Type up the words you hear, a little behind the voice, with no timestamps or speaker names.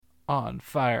on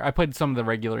fire. I played some of the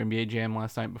regular NBA Jam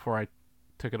last night before I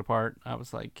took it apart. I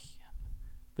was like,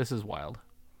 this is wild.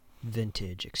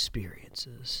 Vintage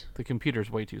experiences. The computer's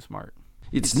way too smart.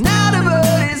 It's not a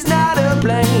bird, it's not a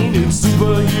plane, it's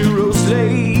Superhero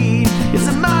Slate. It's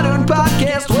a modern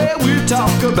podcast where we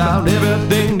talk about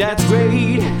everything that's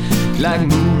great, like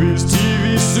movies,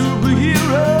 TV,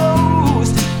 superheroes.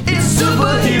 It's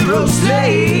Superhero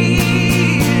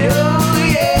Slate,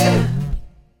 oh yeah.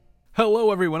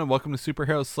 Hello everyone and welcome to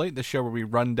Superhero Slate, the show where we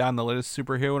run down the latest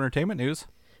superhero entertainment news.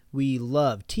 We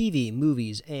love TV,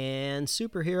 movies, and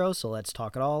superheroes, so let's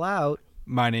talk it all out.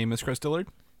 My name is Chris Dillard.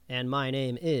 And my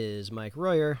name is Mike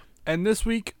Royer. And this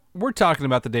week, we're talking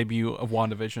about the debut of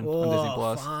WandaVision on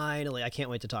Disney+. Finally. I can't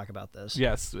wait to talk about this.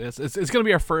 Yes, it's going to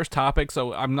be our first topic,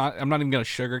 so I'm not even going to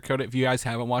sugarcoat it. If you guys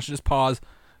haven't watched it, just pause,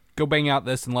 go bang out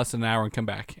this in less than an hour and come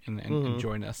back and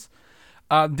join us.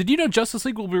 Did you know Justice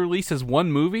League will be released as one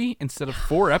movie instead of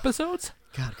 4 episodes?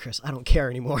 God, Chris, I don't care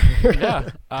anymore.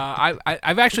 Yeah.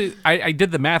 I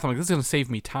did the math. I'm like, this is going to save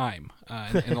me time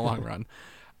in the long run.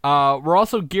 We're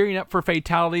also gearing up for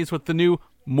fatalities with the new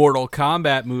Mortal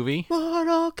Kombat movie.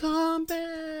 Mortal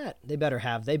Kombat. They better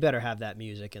have that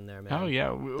music in there, man. Oh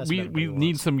yeah, we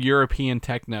need some European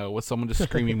techno with someone just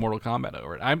screaming Mortal Kombat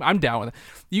over it. I'm down with it.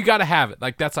 You got to have it.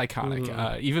 Like that's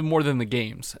iconic, even more than the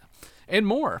games, and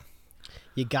more.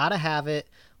 You got to have it.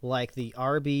 Like the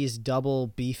Arby's double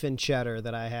beef and cheddar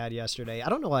that I had yesterday. I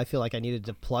don't know why I feel like I needed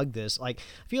to plug this. Like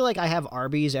I feel like I have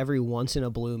Arby's every once in a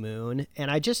blue moon,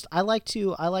 and I like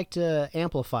to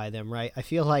amplify them, right? I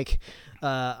feel like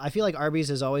Arby's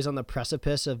is always on the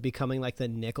precipice of becoming like the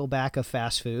Nickelback of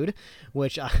fast food,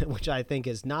 which I think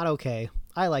is not okay.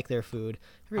 I like their food.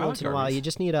 Every once in a while, you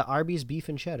just need a Arby's beef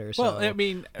and cheddar. So well, I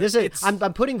mean,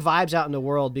 I'm putting vibes out in the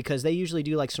world because they usually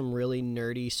do like some really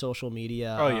nerdy social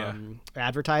media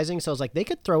advertising. So I was like, they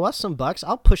could throw us some bucks.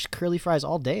 I'll push curly fries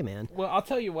all day, man. Well, I'll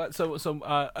tell you what. So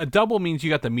a double means you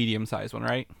got the medium size one,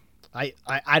 right? I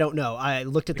don't know. I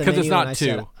looked at the because menu it's not and I 2.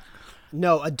 said,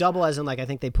 no, a double as in like I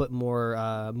think they put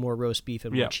more roast beef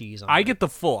and more cheese on it. I get the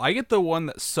full. I get the one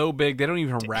that's so big they don't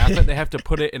even wrap it. They have to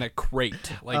put it in a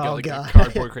crate, like a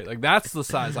cardboard crate. Like that's the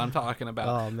size I'm talking about.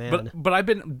 Oh man! But I've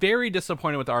been very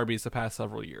disappointed with Arby's the past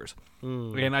several years,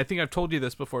 and I think I've told you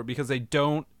this before because they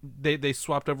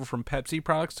swapped over from Pepsi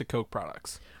products to Coke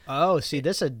products. Oh, see,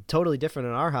 this is totally different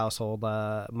in our household.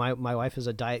 My wife is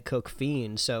a Diet Coke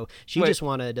fiend, so she just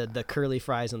wanted the curly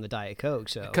fries and the Diet Coke.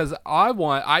 So because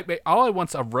all I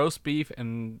want's a roast beef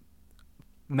and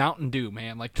Mountain Dew,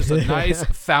 man, like just a nice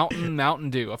Mountain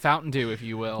Dew, a Fountain Dew, if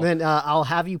you will. Then I'll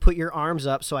have you put your arms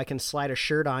up so I can slide a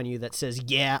shirt on you that says,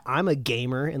 "Yeah, I'm a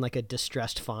gamer" in like a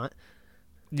distressed font.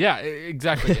 Yeah,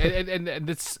 exactly. and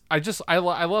it's I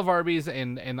love Arby's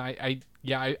and I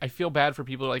feel bad for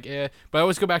people like but I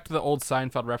always go back to the old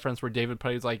Seinfeld reference where David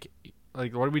plays like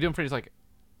what are we doing for? He's like,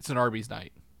 it's an Arby's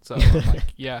night. So I'm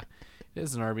like, yeah, it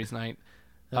is an Arby's night.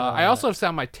 I also have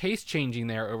found my taste changing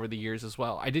there over the years as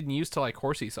well. I didn't used to like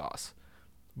horsey sauce,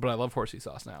 but I love horsey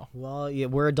sauce now. Well, yeah,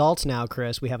 we're adults now,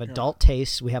 Chris. We have adult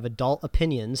tastes. We have adult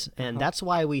opinions, and that's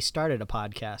why we started a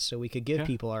podcast, so we could give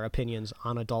people our opinions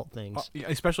on adult things.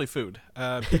 Especially food.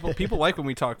 People like when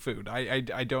we talk food. I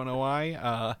don't know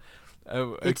why.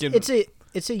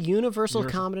 It's a universal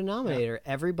common denominator.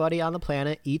 Yeah. Everybody on the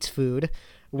planet eats food,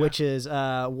 which is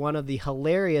one of the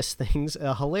hilarious things,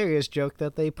 a hilarious joke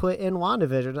that they put in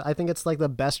WandaVision. I think it's like the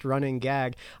best running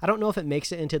gag. I don't know if it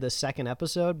makes it into the second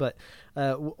episode, but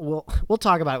we'll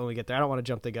talk about it when we get there. I don't want to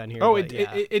jump the gun here. Oh, it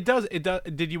does. It does.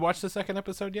 Did you watch the second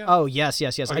episode yet? Oh, yes.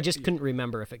 Okay. I just couldn't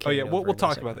remember if it came. Oh, yeah. We'll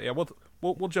talk about that. Yeah,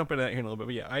 we'll jump into that here in a little bit.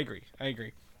 But yeah, I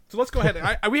agree. So let's go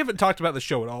ahead. We haven't talked about the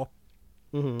show at all.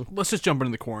 Mm-hmm. Let's just jump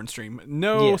into the corn stream.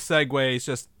 No segues,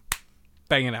 just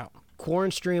bang it out. Corn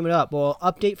stream it up. Well,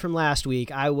 update from last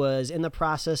week. I was in the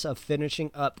process of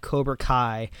finishing up Cobra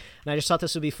Kai, and I just thought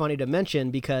this would be funny to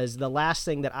mention because the last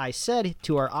thing that I said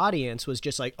to our audience was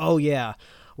just like, oh yeah,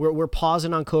 we're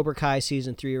pausing on Cobra Kai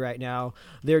season 3 right now.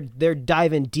 They're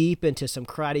diving deep into some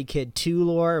Karate Kid 2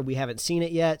 lore. We haven't seen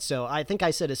it yet, so I think I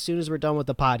said as soon as we're done with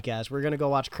the podcast, we're going to go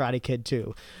watch Karate Kid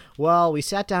 2. Well, we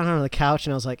sat down on the couch,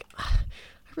 and I was like, I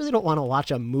really don't want to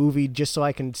watch a movie just so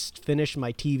I can finish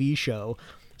my TV show.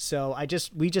 So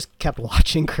we just kept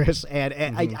watching, Chris,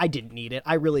 and I didn't need it.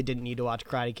 I really didn't need to watch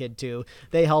Karate Kid 2.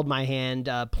 They held my hand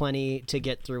plenty to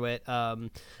get through it.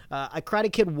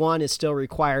 Karate Kid 1 is still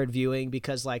required viewing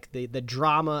because like the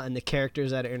drama and the characters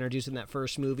that are introduced in that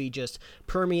first movie just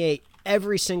permeate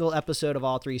every single episode of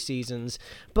all 3 seasons.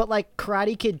 But like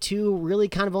Karate Kid 2 really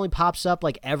kind of only pops up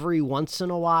like every once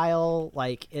in a while,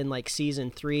 like in like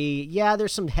season 3. Yeah,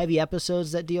 there's some heavy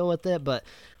episodes that deal with it, but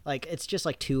Like, it's just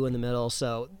like 2 in the middle.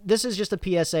 So this is just a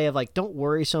PSA of like, don't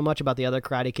worry so much about the other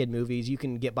Karate Kid movies. You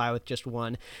can get by with just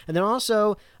one. And then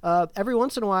also, every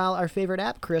once in a while, our favorite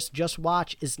app, Chris, Just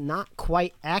Watch, is not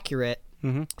quite accurate.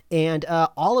 Mm-hmm. And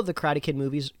all of the Karate Kid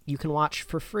movies you can watch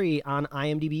for free on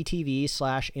IMDb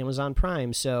TV/Amazon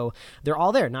Prime. So they're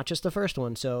all there, not just the first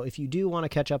one. So if you do want to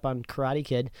catch up on Karate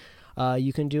Kid,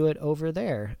 you can do it over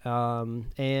there.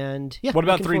 And yeah. What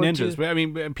about Three Ninjas? I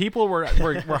mean, people were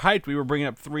hyped. We were bringing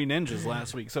up Three Ninjas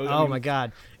last week. So my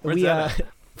God, where's that at?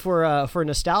 For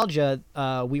nostalgia,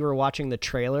 we were watching the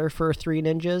trailer for Three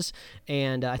Ninjas,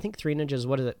 and I think Three Ninjas,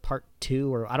 what is it, Part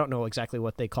 2, or I don't know exactly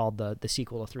what they called the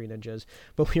sequel to Three Ninjas,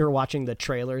 but we were watching the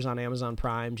trailers on Amazon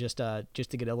Prime just to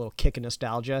get a little kick of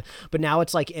nostalgia. But now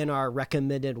it's like in our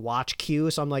recommended watch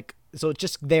queue, so I'm like, so it's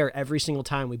just there every single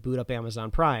time we boot up Amazon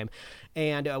Prime,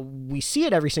 and we see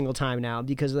it every single time now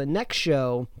because the next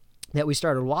show that we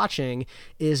started watching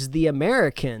is The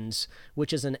Americans,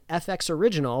 which is an FX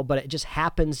original, but it just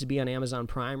happens to be on Amazon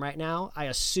Prime right now. I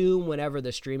assume whenever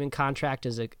the streaming contract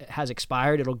has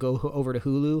expired, it'll go over to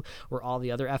Hulu where all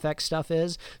the other FX stuff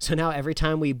is. So now every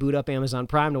time we boot up Amazon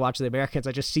Prime to watch The Americans,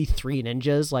 I just see Three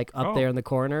Ninjas like up there in the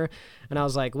corner. And I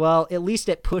was like, well, at least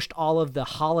it pushed all of the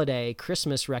holiday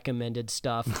Christmas recommended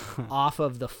stuff off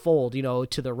of the fold,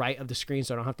 to the right of the screen,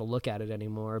 so I don't have to look at it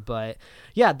anymore. But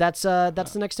yeah, that's the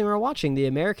next thing we're watching, The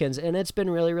Americans, and it's been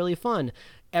really, really fun.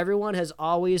 Everyone has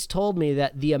always told me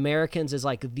that The Americans is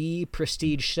like the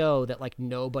prestige show that like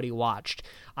nobody watched.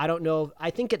 I don't know.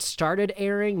 I think it started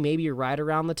airing maybe right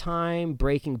around the time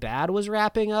Breaking Bad was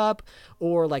wrapping up,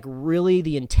 or like really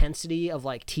the intensity of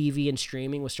like TV and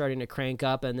streaming was starting to crank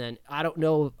up. And then I don't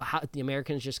know how The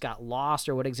Americans just got lost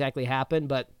or what exactly happened,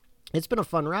 but it's been a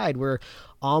fun ride. We're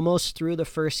almost through the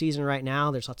first season right now.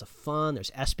 There's lots of fun.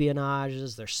 There's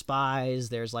espionages. There's spies.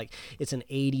 There's like, it's an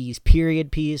 80s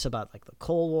period piece about like the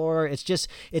Cold War.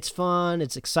 It's fun.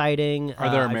 It's exciting. Are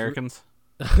there Americans?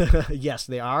 Yes,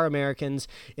 they are Americans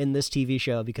in this TV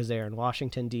show because they are in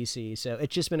Washington, D.C. So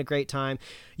it's just been a great time.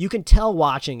 You can tell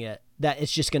watching it that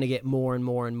it's just going to get more and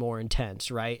more and more intense,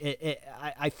 right?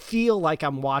 I feel like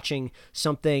I'm watching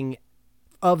something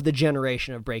of the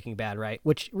generation of Breaking Bad, right?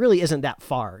 Which really isn't that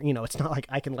far. It's not like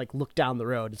I can like look down the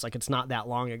road. It's like it's not that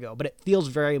long ago, but it feels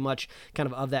very much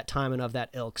kind of that time and of that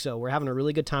ilk. So we're having a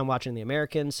really good time watching The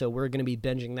Americans. So we're going to be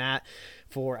binging that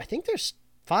for, I think there's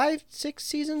 5, 6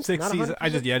 seasons. 6 seasons. I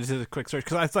just did a quick search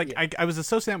because I was like, I was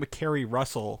associating with Carrie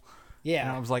Russell. Yeah,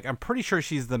 and I was like, I'm pretty sure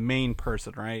she's the main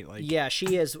person, right? Like, yeah,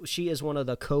 she is one of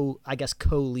the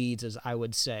co-leads, as I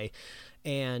would say.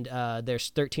 And there's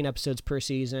 13 episodes per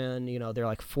season. They're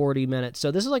like 40 minutes. So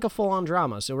this is like a full-on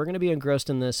drama. So we're going to be engrossed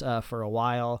in this for a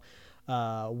while.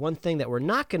 One thing that we're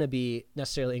not going to be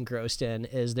necessarily engrossed in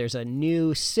is there's a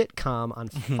new sitcom on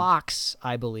Fox,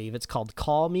 I believe. It's called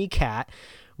Call Me Kat,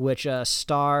 which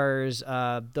stars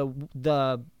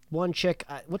the one chick,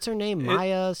 what's her name?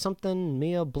 Mia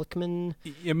Blickman?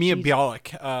 Yeah, Mia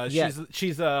Bialik.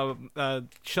 She's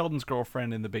Sheldon's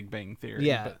girlfriend in The Big Bang Theory.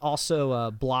 Yeah, but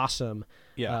also Blossom.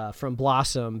 Yeah. From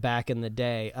Blossom back in the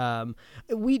day.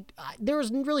 There was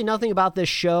really nothing about this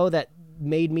show that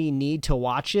made me need to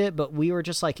watch it, but we were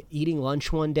just like eating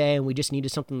lunch one day and we just needed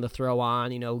something to throw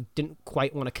on, didn't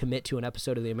quite want to commit to an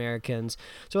episode of The Americans.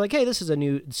 So we're like, hey, this is a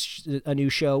new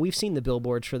show. We've seen the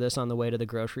billboards for this on the way to the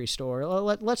grocery store.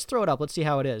 Let's throw it up. Let's see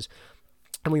how it is.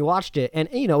 And we watched it, and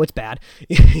it's bad.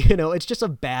 It's just a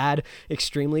bad,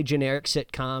 extremely generic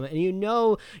sitcom.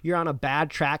 And you're on a bad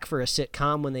track for a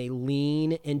sitcom when they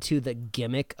lean into the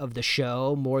gimmick of the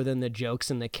show more than the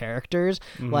jokes and the characters.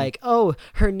 Mm-hmm. Like, oh,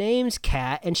 her name's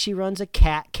Kat, and she runs a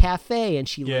cat cafe, and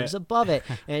she lives above it,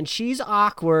 and she's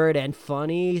awkward, and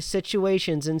funny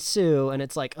situations ensue. And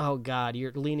it's like, oh God,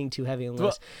 you're leaning too heavy on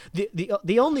this.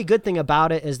 The only good thing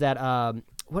about it is that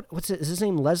what's it? Is his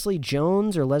name Leslie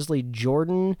Jones or Leslie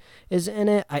Jordan is in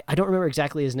it? I don't remember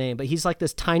exactly his name, but he's like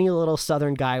this tiny little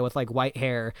Southern guy with like white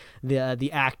hair,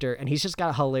 the actor, and he's just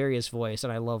got a hilarious voice,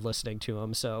 and I love listening to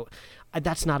him. So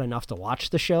that's not enough to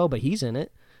watch the show, but he's in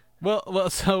it. Well,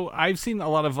 so I've seen a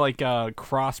lot of like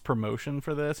cross promotion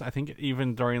for this. I think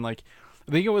even during I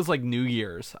think it was like New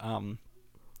Year's.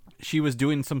 She was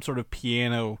doing some sort of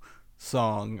piano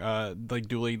song,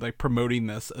 like promoting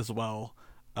this as well.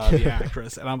 The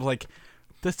actress, and I'm like,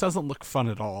 this doesn't look fun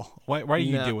at all. Why are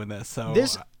you doing this? So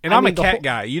I'm a cat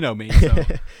guy, you know me. So.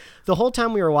 The whole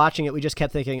time we were watching it, we just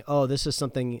kept thinking, oh, this is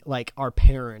something like our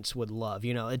parents would love.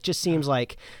 It just seems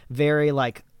like very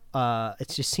it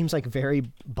just seems like very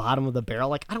bottom of the barrel.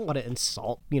 Like, I don't want to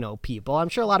insult, people. I'm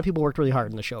sure a lot of people worked really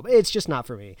hard in the show, but it's just not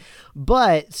for me.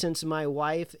 But since my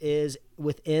wife is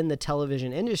within the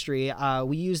television industry,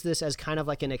 we use this as kind of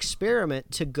like an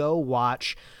experiment to go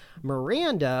watch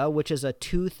Miranda, which is a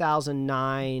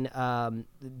 2009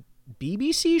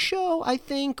 BBC show, I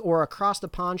think, or Across the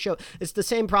Pond show. It's the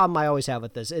same problem I always have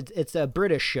with this. It's a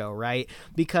British show, right?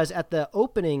 Because at the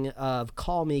opening of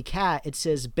Call Me Kat, it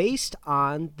says based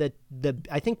on the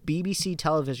I think BBC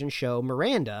television show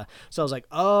Miranda. So I was like,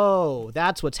 oh,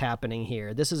 that's what's happening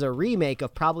here. This is a remake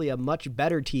of probably a much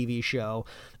better TV show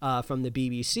from the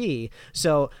BBC.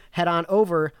 So head on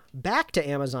over back to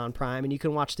Amazon Prime, and you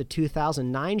can watch the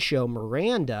 2009 show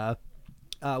Miranda,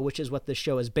 which is what this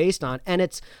show is based on. And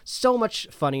it's so much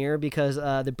funnier because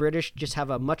the British just have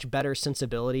a much better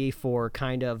sensibility for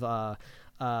kind of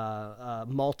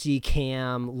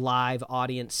multi-cam live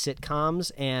audience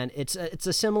sitcoms. And it's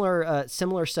a similar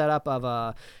setup of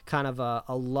a kind of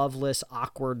a loveless,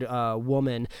 awkward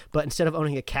woman. But instead of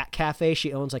owning a cat cafe,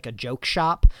 she owns like a joke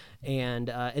shop.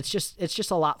 And it's just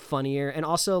a lot funnier. And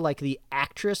also like the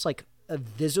actress, like,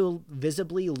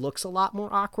 visibly looks a lot more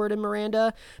awkward in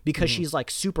Miranda because she's like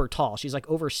super tall. She's like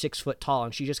over 6 foot tall,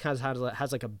 and she just kind of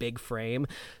has like a big frame.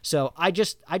 So I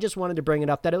just wanted to bring it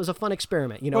up that it was a fun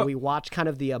experiment. You know, we watched kind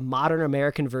of the modern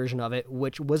American version of it,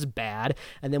 which was bad,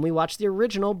 and then we watched the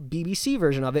original BBC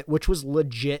version of it, which was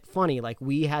legit funny. Like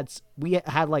we had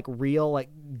like real like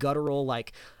guttural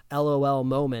like LOL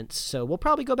moments. So we'll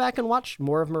probably go back and watch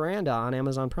more of Miranda on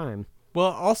Amazon Prime.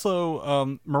 Well,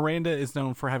 also, Miranda is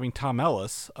known for having Tom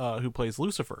Ellis, who plays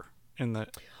Lucifer in the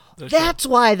That's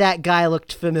why that guy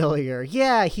looked familiar.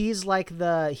 Yeah, he's like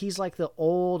the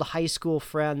old high school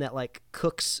friend that like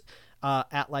cooks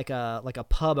at like a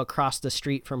pub across the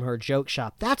street from her joke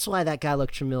shop. That's why that guy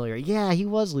looked familiar. Yeah, he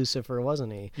was Lucifer,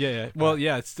 wasn't he? Yeah. Well,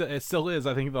 yeah, it still is.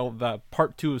 I think the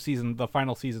part 2 of the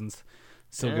final season's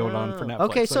still going on for Netflix.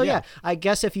 Okay, so yeah, I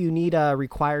guess if you need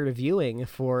required viewing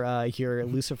for your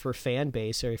Lucifer fan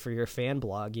base or for your fan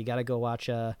blog, you got to go watch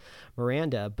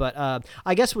Miranda. But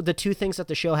I guess with the two things that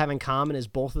the show have in common is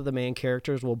both of the main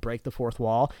characters will break the fourth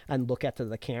wall and look at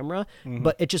the camera,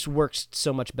 but it just works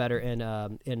so much better in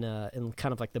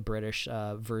kind of like the British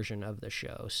version of the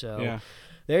show. So. Yeah.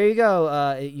 There you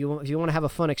go. If you want to have a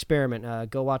fun experiment,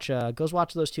 go watch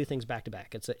those two things back to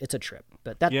back. It's a trip.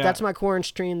 But that's my quarantine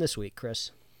stream this week,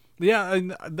 Chris. Yeah,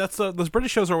 and that's those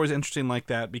British shows are always interesting like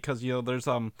that because there's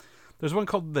one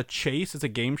called The Chase. It's a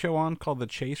game show called The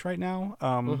Chase right now.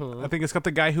 I think it's got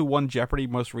the guy who won Jeopardy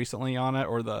most recently on it,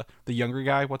 or the younger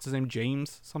guy. What's his name?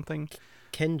 James something.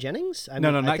 Ken Jennings?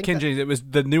 No, not Ken Jennings. It was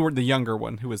the younger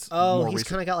one who was. Oh, he's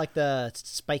kind of got like the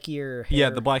spikier hair. Yeah,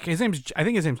 the black. I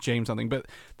think his name's James something. But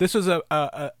this was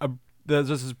there's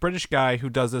this British guy who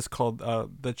does this called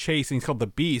The Chase, and he's called The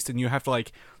Beast, and you have to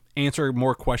like answer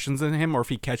more questions than him, or if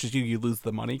he catches you, you lose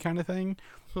the money, kind of thing.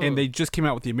 And they just came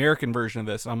out with the American version of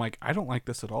this, and I'm like, I don't like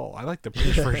this at all. I like the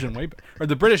British version way better, or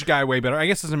the British guy way better. I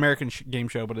guess it's an American game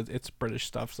show, but it's British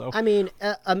stuff. So I mean,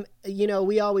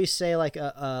 we always say like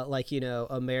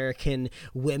American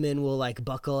women will like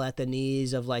buckle at the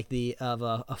knees of like of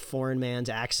a foreign man's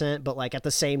accent, but like at the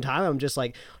same time, I'm just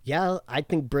like, yeah, I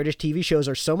think British TV shows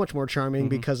are so much more charming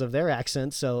because of their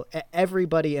accents. So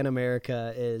everybody in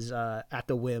America is at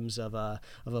the whims of a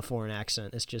foreign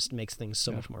accent. It just makes things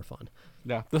so much more fun.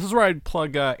 Yeah, this is where I'd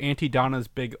plug Auntie Donna's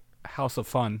Big House of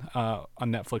Fun on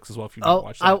Netflix as well. If you don't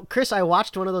watch that, Chris, I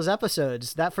watched one of those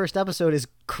episodes. That first episode is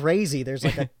crazy. There's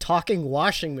like a talking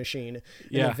washing machine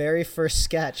in the very first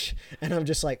sketch, and I'm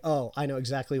just like, oh, I know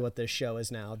exactly what this show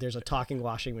is now. There's a talking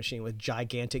washing machine with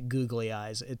gigantic googly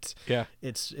eyes.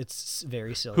 It's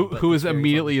very silly. Who is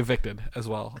immediately evicted as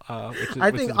well?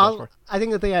 I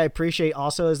think the thing I appreciate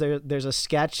also is there's a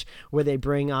sketch where they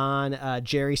bring on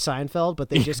Jerry Seinfeld, but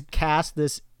they just cast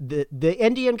the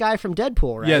Indian guy from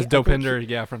Deadpool, right? Yes,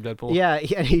 Dopinder, from Deadpool. Yeah,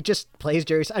 and he just plays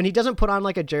Jerry, and he doesn't put on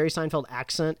like a Jerry Seinfeld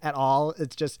accent at all.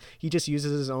 It's just he just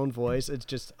uses his own voice.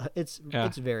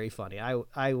 It's very funny.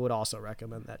 I would also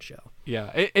recommend that show.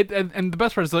 Yeah, and the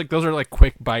best part is like those are like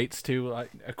quick bites too,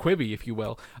 like a Quibi, if you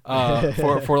will,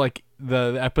 for like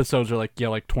the episodes are like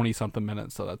 20 something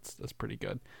minutes, so that's pretty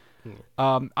good.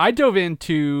 I dove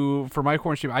for my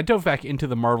quarantine stream, I dove back into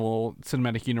the Marvel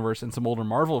Cinematic Universe and some older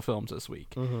Marvel films this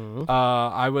week.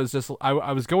 I was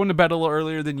going to bed a little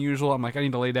earlier than usual. I'm like, I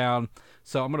need to lay down,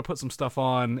 so I'm gonna put some stuff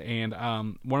on. And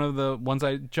one of the ones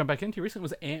I jumped back into recently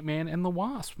was Ant-Man and the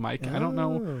Wasp. Mike, I don't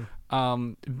know,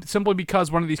 simply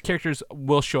because one of these characters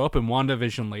will show up in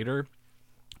WandaVision later.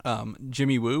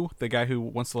 Jimmy Woo, the guy who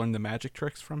wants to learn the magic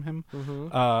tricks from him.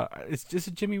 Is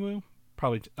it Jimmy Woo?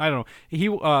 Probably, I don't know. He,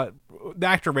 the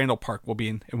actor Randall Park will be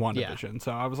in WandaVision.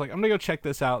 So I was like, I'm gonna go check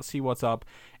this out, see what's up.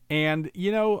 And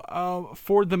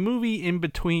for the movie in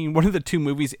between, one of the two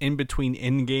movies in between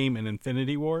Endgame and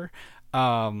Infinity War,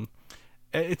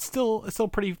 it's still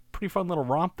pretty fun little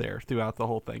romp there throughout the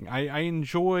whole thing. I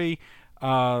enjoy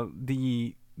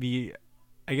the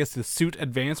I guess the suit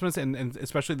advancements and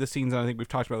especially the scenes, and I think we've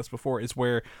talked about this before, is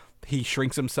where he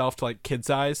shrinks himself to like kid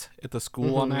size at the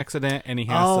school on accident, and he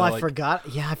has to I forgot.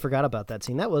 Yeah, I forgot about that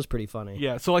scene. That was pretty funny.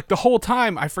 Yeah, so like the whole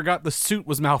time I forgot the suit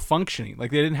was malfunctioning.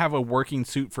 Like they didn't have a working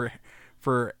suit for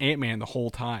Ant-Man the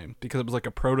whole time because it was like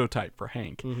a prototype for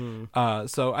Hank.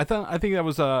 So I think that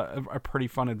was a pretty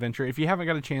fun adventure. If you haven't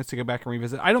got a chance to go back and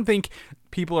revisit, I don't think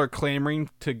people are clamoring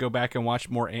to go back and watch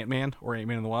more Ant-Man or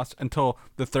Ant-Man and the Wasp until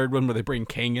the third one where they bring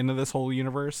Kang into this whole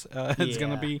universe. It's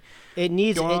gonna be it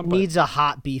needs a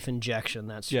hot beef injection.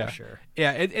 That's for sure.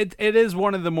 Yeah, it is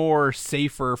one of the more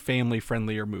safer, family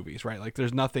friendlier movies, right? Like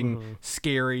there's nothing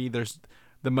scary. There's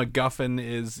the MacGuffin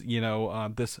is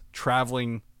this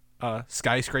traveling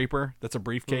skyscraper that's a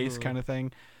briefcase kind of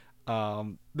thing.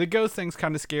 The ghost thing's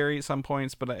kind of scary at some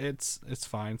points, but it's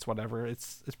fine. It's whatever.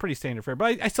 It's pretty standard fare.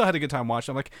 But I still had a good time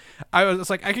watching. I was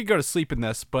like, I could go to sleep in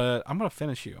this, but I'm gonna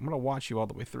finish you. I'm gonna watch you all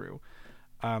the way through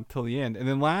till the end. And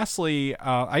then lastly,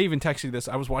 I even texted you this.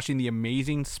 I was watching The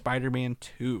Amazing Spider-Man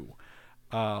 2.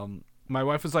 My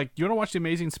wife was like, "You want to watch The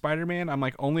Amazing Spider-Man?" I'm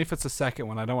like, "Only if it's the second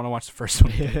one. I don't want to watch the first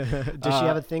one." Does she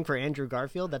have a thing for Andrew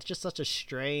Garfield? That's just such a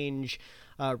strange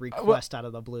request out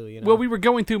of the blue. Well, we were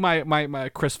going through my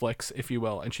Chris flicks, if you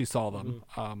will, and she saw them.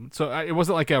 So it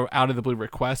wasn't like a out of the blue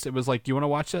request. It was like, "Do you want to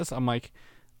watch this?" I'm like,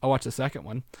 "I'll watch the second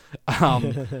one,"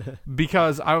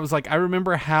 because I was like, I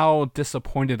remember how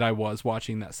disappointed I was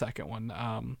watching that second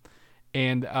one.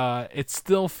 And it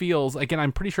still feels, again,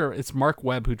 I'm pretty sure it's Mark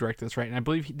Webb who directed this, right? And I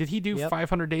believe, did he do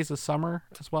 500 Days of Summer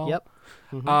as well?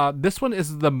 Yep. This one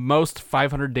is the most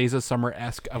 500 Days of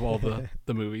Summer-esque of all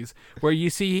the movies, where you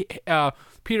see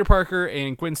Peter Parker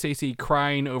and Gwen Stacy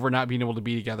crying over not being able to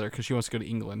be together because she wants to go to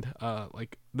England,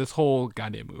 like this whole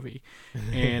goddamn movie.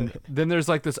 And then there's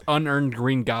like this unearned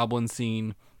Green Goblin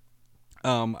scene.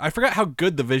 I forgot how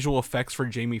good the visual effects for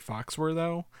Jamie Foxx were,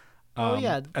 though.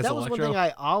 That was Electro. one thing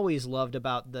I always loved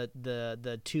about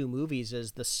the two movies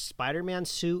is the Spider-Man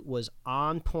suit was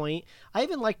on point. I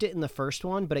even liked it in the first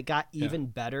one, but it got even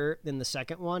better in the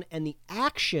second one, and the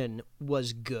action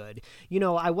was good.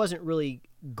 I wasn't really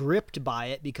gripped by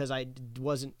it because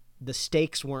the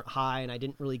stakes weren't high and I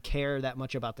didn't really care that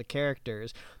much about the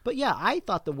characters. But yeah, I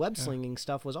thought the web slinging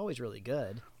stuff was always really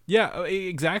good. Yeah,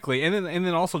 exactly, and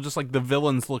then also just like the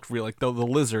villains looked real, like the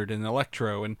Lizard and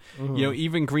Electro, and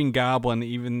even Green Goblin.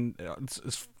 Even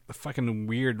it's fucking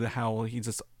weird how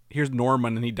here's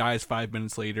Norman and he dies 5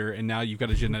 minutes later, and now you've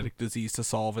got a genetic disease to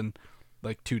solve in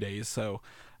like 2 days. So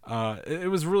it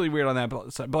was really weird on that,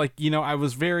 but like I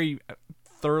was very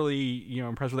thoroughly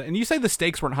impressed with it. And you say the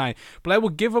stakes weren't high, but I will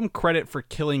give them credit for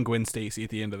killing Gwen Stacy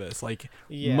at the end of this. Like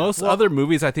most other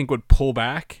movies, I think would pull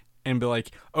back and be like,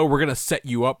 "Oh, we're gonna set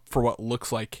you up for what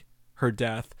looks like her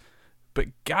death," but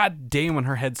god damn, when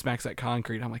her head smacks that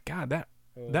concrete, I'm like, God, that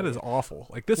is awful.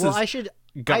 Like this is. I should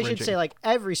say like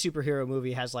every superhero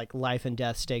movie has like life and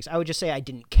death stakes. I would just say I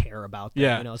didn't care about them.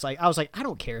 Yeah. It's like I was like, I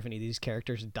don't care if any of these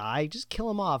characters die. Just kill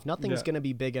them off. Nothing's gonna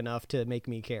be big enough to make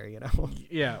me care.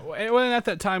 Yeah. Well, and at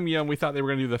that time, we thought they were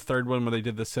gonna do the third one where they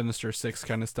did the Sinister Six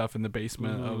kind of stuff in the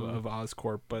basement of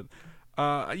Oscorp, but.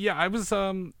 I was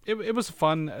it was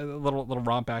fun, a little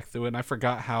romp back through it, and I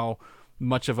forgot how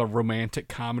much of a romantic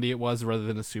comedy it was rather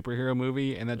than a superhero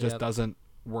movie, and that just doesn't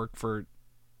work for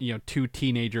two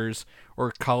teenagers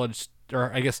or college,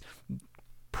 or I guess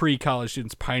pre-college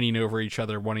students pining over each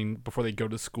other wanting before they go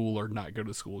to school or not go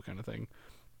to school kind of thing.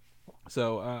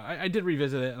 So I did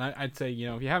revisit it, and I'd say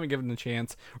if you haven't given it a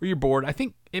chance or you're bored, I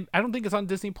don't think it's on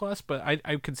Disney Plus, but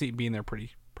I could see it being there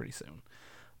pretty soon.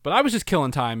 But I was just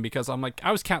killing time because I'm like,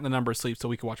 I was counting the number of sleeps so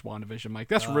we could watch WandaVision. Like,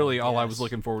 that's really all I was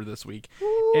looking forward to this week.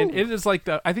 Woo. And it is like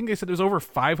I think they said it was over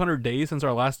 500 days since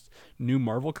our last new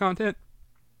Marvel content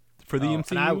for the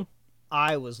MCU. And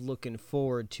I was looking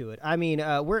forward to it. I mean,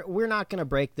 we're not going to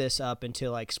break this up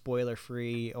into like spoiler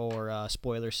free or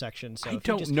spoiler section. So I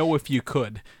don't know if you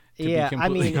could. To be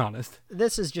completely honest,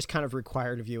 this is just kind of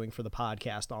required viewing for the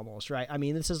podcast almost, right? I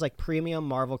mean, this is like premium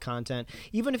Marvel content.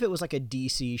 Even if it was like a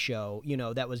DC show,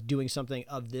 that was doing something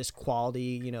of this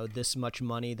quality, this much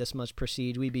money, this much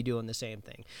prestige, we'd be doing the same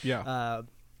thing. Yeah.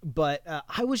 But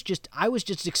I was just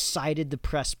excited to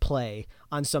press play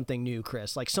on something new,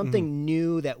 Chris, like something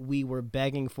new that we were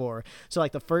begging for. So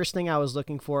like the first thing I was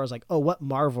looking for was like, oh, what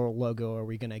Marvel logo are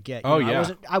we going to get?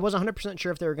 I wasn't 100%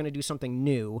 sure if they were going to do something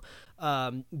new,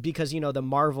 because, the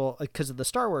Marvel, because of the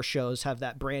Star Wars shows have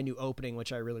that brand new opening,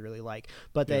 which I really, really like,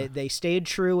 but they stayed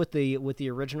true with the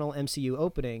original MCU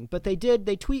opening, but they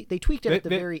tweaked it at the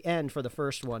very end for the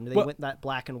first one. They went that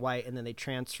black and white, and then they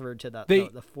transferred to the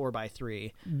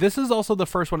 4x3. This is also the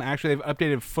first one, actually, they've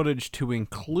updated footage to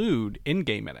include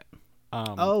in-game in it.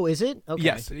 Is it? Okay.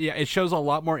 Yes. Yeah, it shows a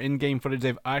lot more in-game footage.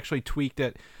 They've actually tweaked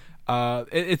it.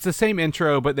 It's the same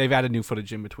intro, but they've added new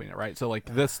footage in between it, right? So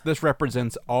like this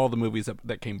represents all the movies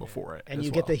that came before it. And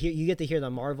you get to hear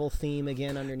the Marvel theme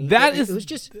again underneath. That is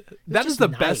the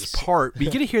best part. But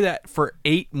you get to hear that for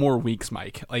 8 more weeks,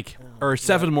 Mike. Or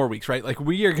 7 more weeks, right? Like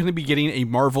we are going to be getting a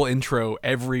Marvel intro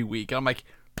every week. And I'm like,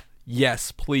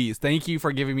 yes, please. Thank you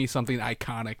for giving me something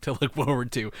iconic to look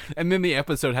forward to. And then the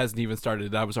episode hasn't even started,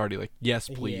 and I was already like, yes,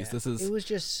 please. Yeah, it was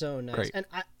just so nice. Great. And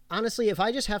honestly, if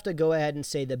I just have to go ahead and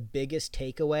say the biggest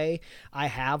takeaway I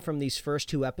have from these first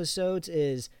 2 episodes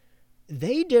is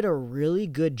they did a really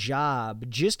good job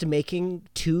just making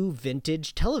 2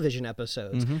 vintage television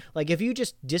episodes. Like if you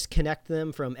just disconnect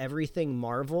them from everything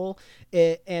Marvel,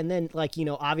 and then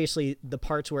obviously the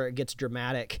parts where it gets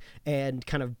dramatic and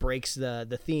kind of breaks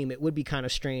the theme, it would be kind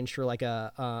of strange for like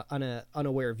an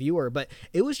unaware viewer, but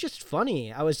it was just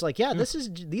funny. I was like,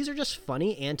 these are just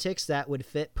funny antics that would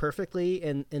fit perfectly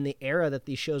in the era that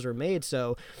these shows were made.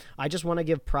 So I just want to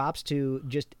give props to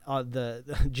just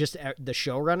the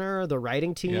showrunner, the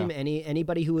writing team,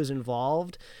 anybody who was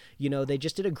involved. They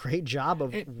just did a great job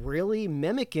of really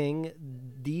mimicking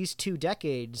these 2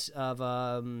 decades of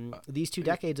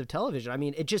television. I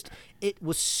mean, it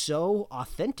was so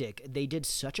authentic. They did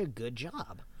such a good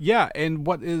job. Yeah, and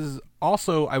what is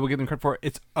also, I will give them credit for,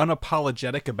 it's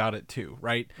unapologetic about it too,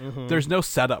 right? There's no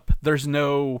setup. There's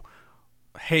no,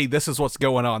 hey, this is what's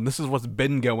going on. This is what's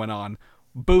been going on.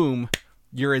 Boom,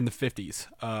 you're in the 50s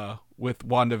with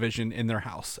WandaVision in their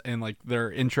house, and like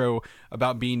their intro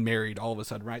about being married all of a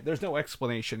sudden, right? There's no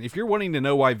explanation. If you're wanting to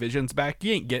know why Vision's back,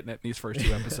 you ain't getting it in these first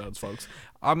 2 episodes, folks.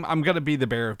 I'm gonna be the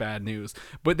bearer of bad news,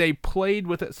 but they played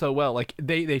with it so well. Like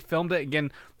they filmed it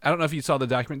again. I don't know if you saw the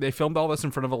document. They filmed all this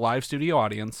in front of a live studio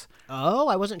audience. Oh,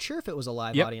 I wasn't sure if it was a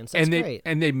live audience. That's great.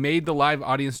 And they made the live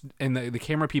audience and the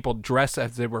camera people dress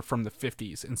as they were from the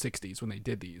 50s and 60s when they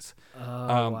did these.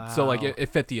 Wow. So like it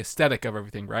fit the aesthetic of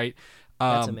everything, right?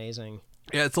 That's amazing.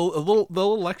 Yeah, it's a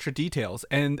little extra details,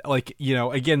 and like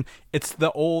again, it's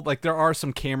the old, like there are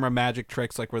some camera magic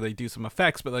tricks like where they do some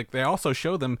effects, but like they also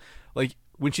show them like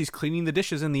when she's cleaning the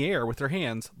dishes in the air with her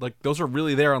hands, like those are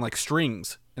really there on like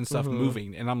strings and stuff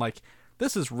moving, and I'm like,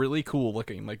 this is really cool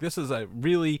looking. Like this is a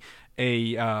really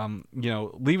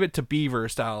Leave It to Beaver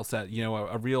style set,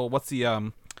 a real, what's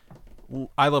the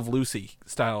I Love Lucy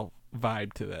style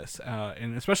vibe to this,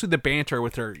 and especially the banter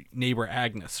with her neighbor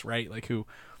Agnes, right? Like who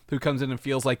comes in and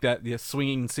feels like that the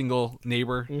swinging single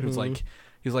neighbor who's like,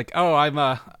 he's like, oh,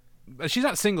 I'm she's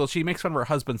not single, she makes fun of her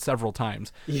husband several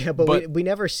times, but we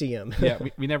never see him.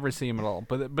 we never see him at all,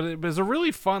 but it was a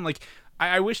really fun, like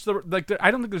I wish I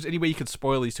don't think there's any way you could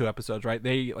spoil these 2 episodes, right?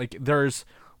 There's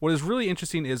what is really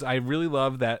interesting is I really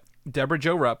love that Deborah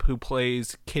Jo Rupp, who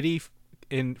plays Kitty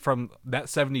from that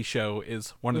 70s show,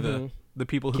 is one of the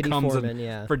people who Kitty comes Foreman,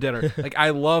 in for dinner. Like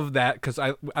I love that because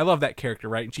I love that character,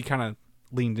 right? And she kind of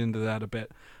leaned into that a bit,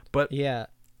 but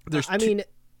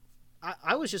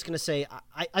I was just going to say,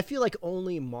 I feel like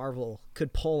only Marvel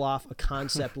could pull off a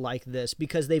concept like this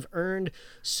because they've earned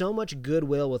so much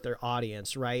goodwill with their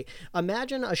audience, right?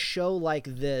 Imagine a show like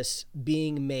this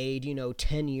being made,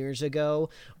 10 years ago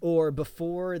or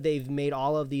before they've made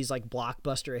all of these like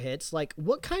blockbuster hits. Like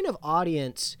what kind of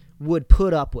audience would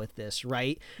put up with this,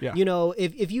 right? Yeah.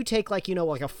 If you take like a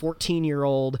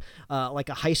 14-year-old, like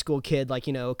a high school kid, like,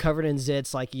 covered in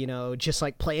zits, like, just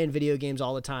like playing video games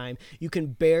all the time, you can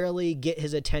barely get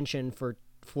his attention for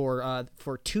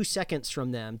 2 seconds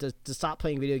from them to stop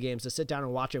playing video games, to sit down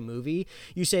and watch a movie.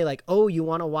 You say like, oh, you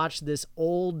want to watch this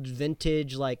old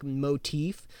vintage like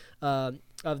motif of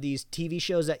these TV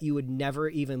shows that you would never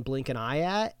even blink an eye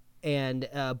at, and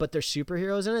but they're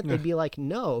superheroes in it, they'd be like,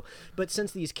 no. But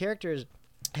since these characters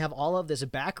have all of this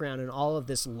background and all of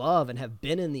this love and have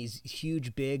been in these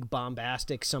huge, big,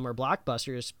 bombastic summer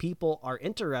blockbusters, people are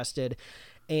interested.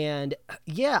 And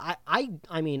yeah, I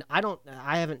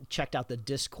haven't checked out the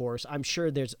discourse. I'm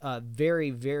sure there's a very,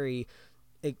 very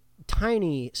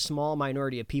tiny small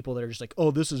minority of people that are just like,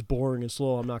 oh, this is boring and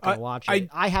slow, I'm not going to watch it.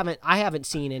 I haven't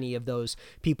seen any of those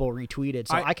people retweeted,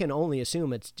 so I can only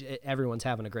assume everyone's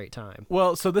having a great time.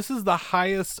 Well, so this is the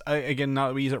highest, again, now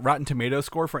that we use it, Rotten Tomato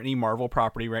score for any Marvel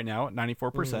property right now at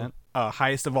 94%,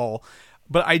 highest of all.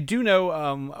 But I do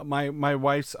know my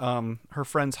wife's her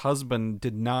friend's husband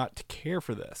did not care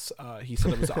for this. He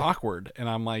said it was awkward, and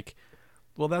I'm like,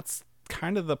 well, that's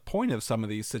kind of the point of some of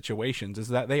these situations, is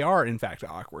that they are in fact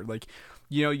awkward. Like,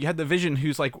 you know, you had the Vision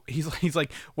who's like, he's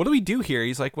like, what do we do here?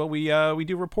 He's like, well, we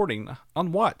do reporting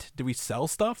on what? Do we sell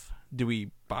stuff? Do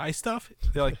we buy stuff?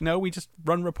 They're like, no, we just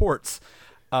run reports.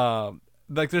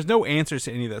 Like, there's no answers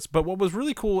to any of this. But what was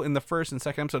really cool in the first and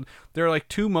second episode, there are like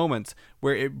two moments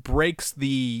where it breaks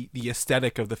the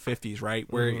aesthetic of the 50s,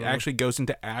 right? Where it actually goes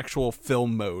into actual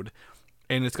film mode.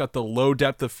 And it's got the low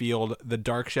depth of field, the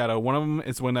dark shadow. One of them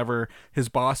is whenever his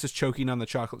boss is choking on the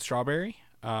chocolate strawberry,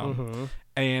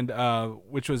 and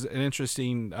which was an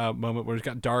interesting moment where it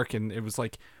got dark, and it was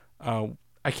like, I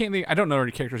don't know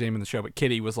the character's name in the show, but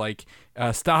Kitty was like,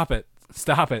 stop it,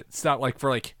 like for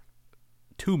like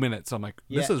 2 minutes. I'm like,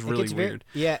 this is really weird.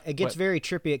 It gets very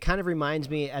trippy. It kind of reminds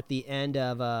me at the end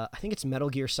of I think it's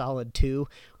Metal Gear Solid 2,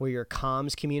 where your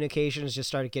comms communications just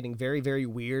started getting very, very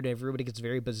weird. Everybody gets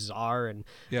very bizarre, and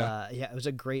it was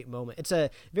a great moment. It's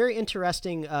a very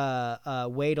interesting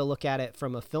way to look at it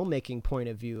from a filmmaking point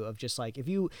of view, of just like, if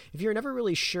you're never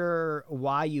really sure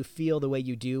why you feel the way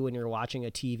you do when you're watching a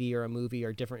TV or a movie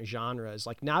or different genres,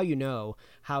 like now you know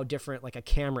how different like a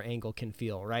camera angle can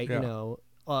feel, right? You know,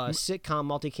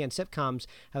 multi-cam sitcoms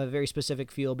have a very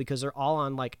specific feel because they're all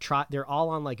on like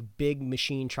big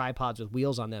machine tripods with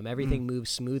wheels on them. Everything moves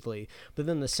smoothly. But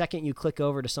then the second you click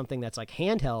over to something that's like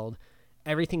handheld,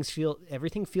 everything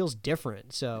feels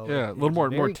different. So a little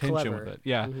more tension with it.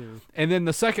 Yeah. And then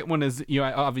the second one is, you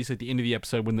know, obviously at the end of the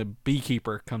episode when the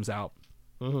beekeeper comes out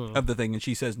of the thing and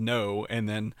she says no, and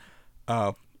then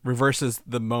reverses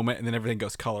the moment, and then everything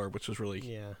goes color, which was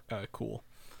really cool.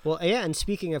 Well, yeah, and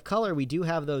speaking of color, we do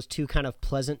have those two kind of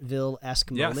Pleasantville-esque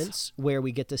moments where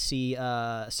we get to see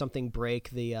something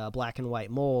break the black and white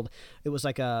mold. It was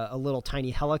like a little tiny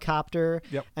helicopter.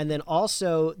 Yep. And then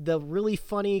also the really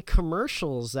funny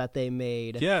commercials that they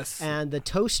made. Yes. And the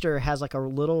toaster has like a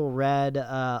little red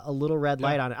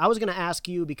light on it. I was going to ask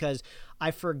you because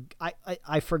I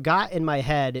forgot in my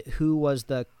head who was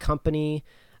the company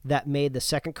that made the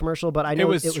second commercial, but I know it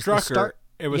was Strucker.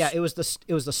 It was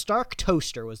the Stark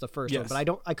toaster was the first one,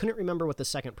 but I couldn't remember what the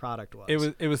second product was.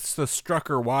 It was the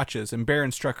Strucker watches, and Baron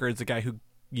Strucker is the guy who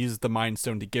used the Mind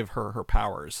Stone to give her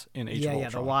powers in Age of Ultron. Yeah,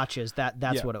 the watches.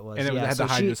 That's what it was. And it had the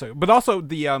hydro, but also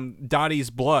the Dottie's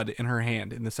blood in her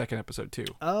hand in the second episode too.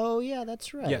 Oh yeah,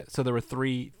 that's right. Yeah, so there were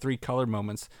three color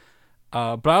moments.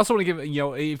 But I also want to give, you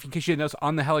know, in case you didn't notice,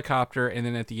 on the helicopter, and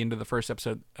then at the end of the first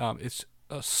episode, it's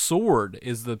a sword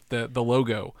is the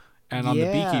logo. And on the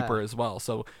beekeeper as well.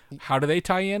 So how do they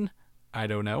tie in? I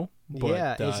don't know.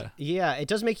 But, it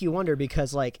does make you wonder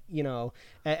because, like, you know,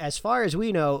 as far as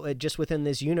we know, just within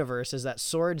this universe, is that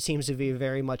sword seems to be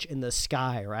very much in the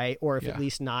sky, right? Or if at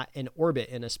least not in orbit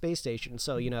in a space station.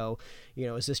 So, you know,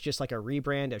 is this just like a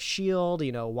rebrand of S.H.I.E.L.D.?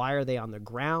 You know, why are they on the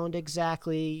ground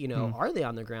exactly? You know, are they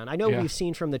on the ground? I know we've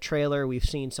seen from the trailer, we've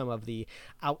seen some of the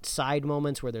outside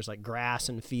moments where there's like grass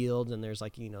and fields and there's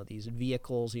like, you know, these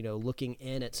vehicles, you know, looking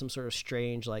in at some sort of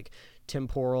strange, like,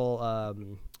 temporal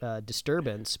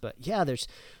disturbance. But yeah, there's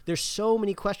so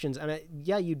many questions, and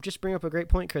you just bring up a great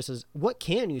point, Chris, is what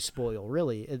can you spoil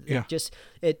really?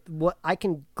 What I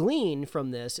can glean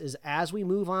from this is as we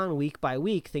move on week by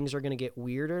week, things are going to get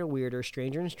weirder and weirder,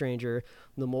 stranger and stranger.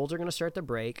 The molds are going to start to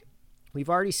break. We've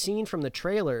already seen from the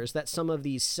trailers that some of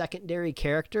these secondary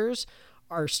characters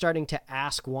are starting to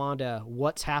ask Wanda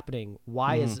what's happening,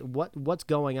 why is what's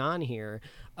going on here,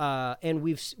 and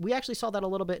we actually saw that a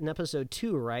little bit in episode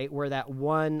 2, right, where that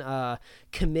one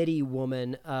committee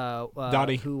woman,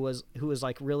 Dottie, who was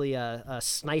like really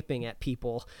sniping at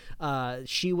people,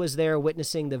 she was there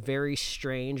witnessing the very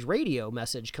strange radio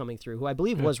message coming through, who I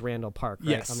believe was Randall Park,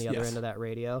 right, on the other end of that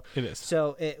radio. It is.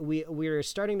 So we're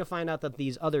starting to find out that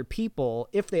these other people,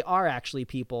 if they are actually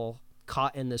people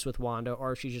caught in this with Wanda,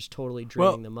 or if she's just totally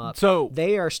dreaming them up. So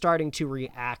they are starting to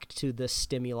react to this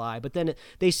stimuli, but then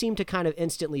they seem to kind of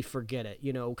instantly forget it,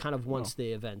 you know, kind of once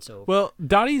the event's over. Well,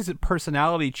 Dottie's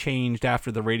personality changed after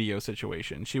the radio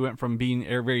situation. She went from being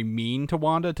very mean to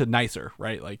Wanda to nicer,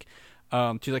 right? Like,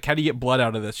 she's like, how do you get blood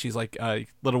out of this? She's like,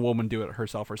 let a woman do it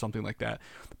herself or something like that.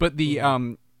 But the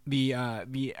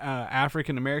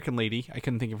African American lady, I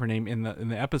couldn't think of her name in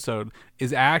the episode,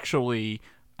 is actually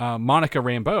Monica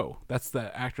Rambeau. That's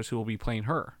the actress who will be playing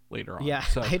her later on. Yeah,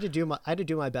 So I had to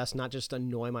do my best not just to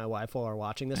annoy my wife while we're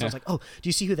watching this. I was like, "Oh, do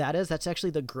you see who that is? That's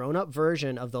actually the grown-up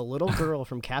version of the little girl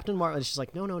from Captain Marvel." And she's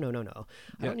like, "No.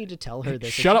 I don't need to tell her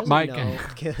this. Shut up, Mike."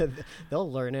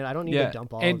 They'll learn it. I don't need to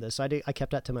dump all of this. So I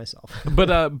kept that to myself.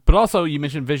 But also you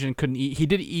mentioned Vision couldn't eat. He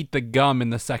did eat the gum in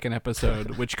the second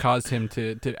episode, which caused him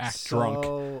to act drunk.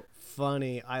 So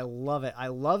funny. I love it. I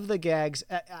love the gags.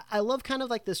 I love kind of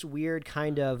like this weird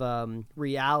kind of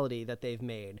reality that they've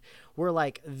made where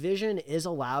like Vision is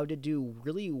allowed to do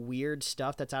really weird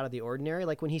stuff that's out of the ordinary.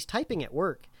 Like when he's typing at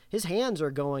work, his hands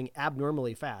are going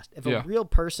abnormally fast. If a real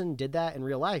person did that in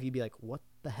real life, you'd be like, what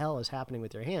the hell is happening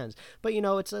with your hands? But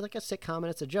it's like a sitcom and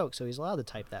it's a joke, so he's allowed to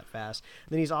type that fast.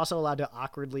 And then he's also allowed to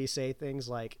awkwardly say things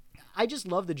like, I just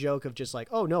love the joke of just like,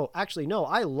 oh no, actually no,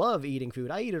 I love eating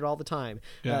food. I eat it all the time.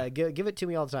 Give it to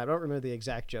me all the time. I don't remember the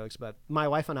exact jokes, but my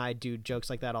wife and I do jokes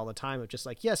like that all the time of just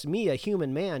like, yes, me, a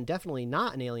human man, definitely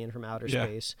not an alien from outer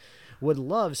space, would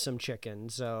love some chicken.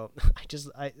 So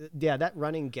that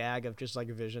running gag of just like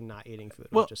Vision not eating food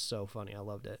was just so funny. I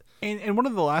loved it. And one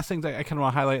of the last things I kind of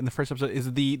want to highlight in the first episode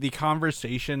is the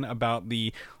conversation about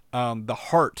the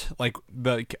heart, like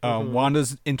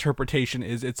Wanda's interpretation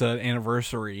is it's an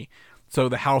anniversary, so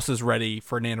the house is ready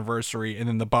for an anniversary, and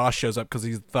then the boss shows up because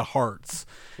he's the hearts,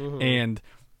 and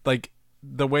like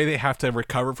the way they have to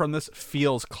recover from this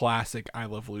feels classic I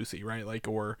Love Lucy, right? Like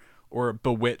or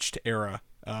Bewitched era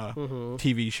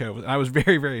TV show. And I was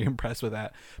very, very impressed with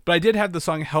that. But I did have the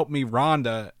song "Help Me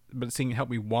Rhonda," but singing "Help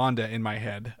Me Wanda" in my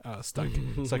head, stuck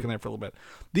in there for a little bit.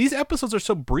 These episodes are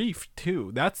so brief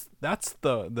too. That's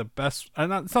the best.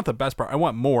 It's not the best part. I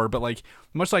want more, but like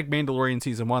much like Mandalorian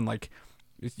season 1, like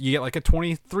you get like a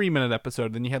 23-minute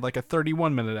episode, then you had like a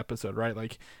 31-minute episode, right?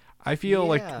 Like I feel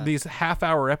like these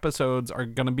half-hour episodes are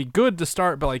gonna be good to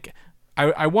start, but like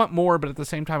I want more, but at the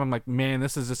same time I'm like, man,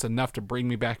 this is just enough to bring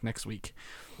me back next week.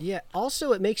 Yeah.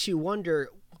 Also, it makes you wonder.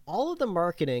 All of the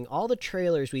marketing, all the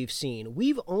trailers we've seen,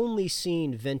 we've only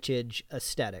seen vintage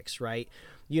aesthetics, right?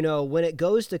 When it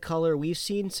goes to color, we've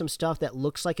seen some stuff that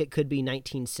looks like it could be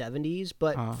 1970s,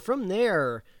 but from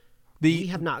there, we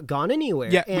have not gone anywhere.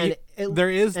 Yeah,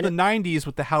 there is the 90s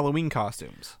with the Halloween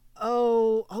costumes.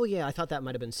 Oh yeah, I thought that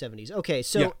might have been 70s. Okay,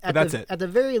 so at the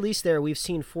very least there, we've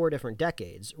seen 4 different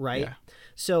decades, right? Yeah.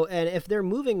 So, and if they're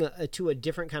moving to a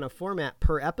different kind of format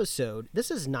per episode,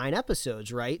 this is 9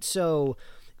 episodes, right? So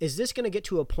is this going to get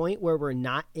to a point where we're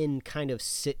not in kind of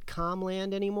sitcom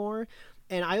land anymore?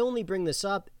 And I only bring this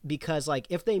up because, like,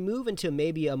 if they move into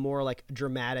maybe a more, like,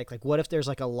 dramatic, like, what if there's,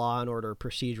 like, a Law and Order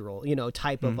procedural,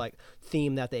 type of, like,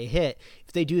 theme that they hit?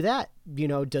 If they do that,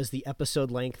 does the episode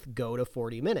length go to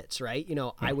 40 minutes, right?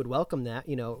 I would welcome that,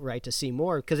 right, to see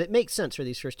more, because it makes sense for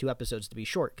these first 2 episodes to be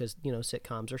short, because,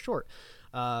 sitcoms are short.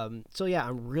 So yeah,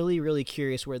 I'm really, really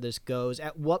curious where this goes.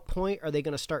 At what point are they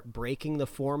going to start breaking the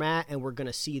format and we're going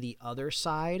to see the other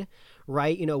side,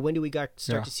 right? When do we start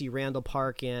to see Randall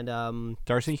Park and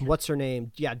Darcy? What's her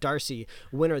name? Yeah, Darcy.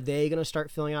 When are they going to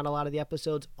start filling out a lot of the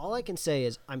episodes? All I can say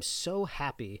is I'm so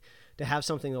happy to have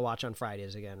something to watch on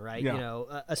Fridays again, right? Yeah.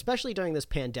 Especially during this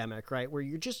pandemic, right, where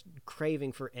you're just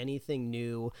craving for anything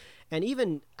new. And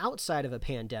even outside of a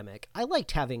pandemic, I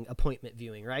liked having appointment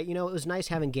viewing, right? It was nice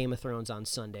having Game of Thrones on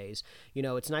Sundays.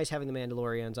 It's nice having The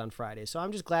Mandalorians on Fridays. So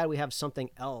I'm just glad we have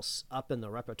something else up in the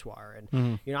repertoire.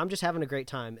 And, I'm just having a great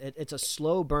time. It's a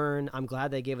slow burn. I'm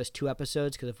glad they gave us 2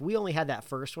 episodes, because if we only had that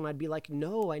first one, I'd be like,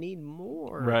 no, I need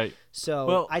more. Right.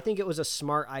 So I think it was a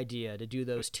smart idea to do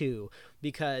those 2,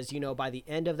 because, by the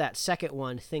end of that second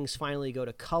one, things finally go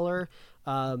to color.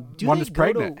 Wanda's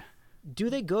pregnant. Do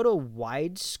they go to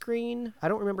widescreen? I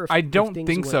don't remember. I don't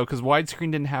think so, because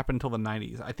widescreen didn't happen until the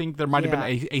 90s. I think there might have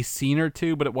been a scene or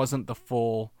 2, but it wasn't the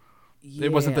full. Yeah,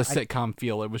 it wasn't the sitcom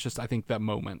feel. It was just, I think, that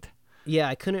moment. Yeah,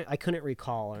 I couldn't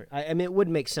recall. I mean, it would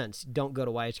make sense. Don't go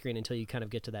to widescreen until you kind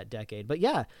of get to that decade. But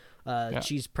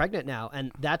she's pregnant now,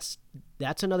 and that's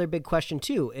another big question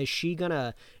too. Is she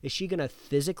gonna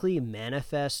physically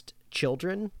manifest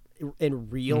children in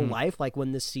real life? Like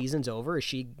when this season's over, is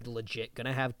she legit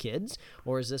gonna have kids,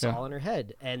 or is this all in her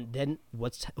head? And then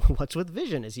what's with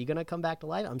Vision? Is he gonna come back to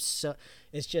life?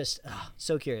 It's just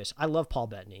so curious. I love Paul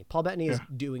Bettany. Paul Bettany is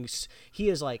doing. He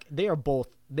is like they are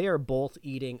both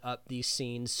eating up these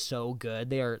scenes so good.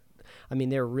 I mean,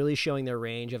 they're really showing their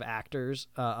range of actors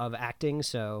of acting.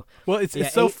 So well,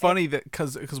 it's so funny that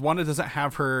because Wanda doesn't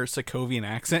have her Sokovian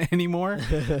accent anymore,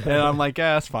 and I'm like,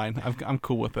 yeah, that's fine. I'm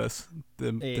cool with this.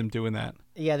 Them doing that.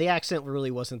 Yeah, the accent really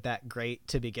wasn't that great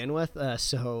to begin with. I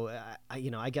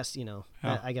guess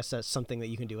I guess that's something that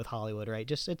you can do with Hollywood, right?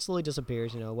 Just it slowly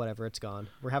disappears. Whatever, it's gone.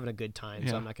 We're having a good time,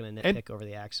 so I'm not going to nitpick over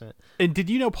the accent. And did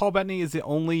you know Paul Bettany is the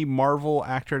only Marvel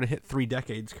actor to hit 3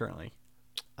 decades currently?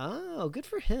 Oh, good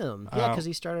for him. Yeah, because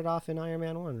he started off in Iron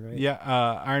Man 1, right? Yeah,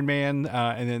 Iron Man,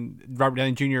 and then Robert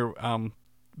Downey Jr.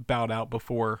 Bowed out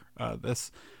before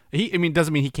this.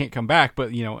 Doesn't mean he can't come back,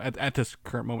 but at this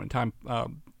current moment in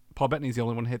time, Paul Bettany's the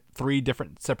only one to hit 3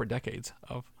 different separate decades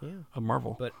of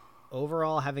Marvel. But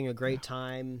overall, having a great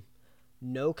time,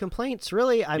 no complaints,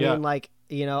 really. I mean,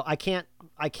 I can't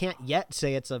yet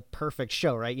say it's a perfect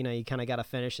show, right? You kind of got to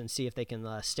finish and see if they can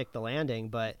stick the landing,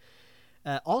 but.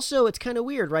 Also, it's kind of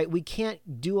weird, right? We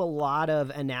can't do a lot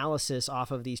of analysis off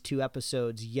of these 2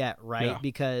 episodes yet, right? Yeah.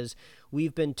 Because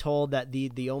we've been told that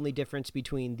the only difference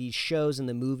between these shows and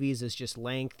the movies is just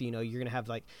length. You're going to have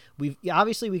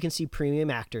obviously we can see premium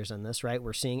actors in this, right?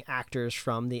 We're seeing actors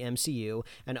from the MCU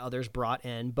and others brought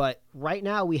in, but right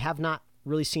now we have not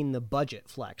really seen the budget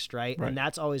flexed, right? And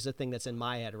that's always the thing that's in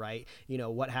my head, right?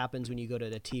 What happens when you go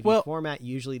to the TV format?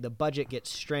 Usually the budget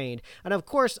gets strained. And of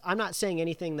course, I'm not saying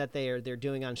anything that they're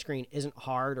doing on screen isn't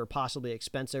hard or possibly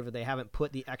expensive, or they haven't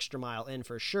put the extra mile in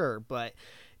for sure, but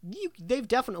they've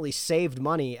definitely saved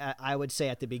money, I would say,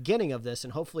 at the beginning of this,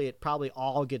 and hopefully it probably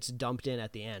all gets dumped in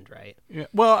at the end, right? Yeah.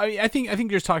 Well, I think you're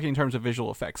just talking in terms of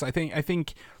visual effects. I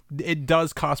think it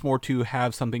does cost more to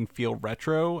have something feel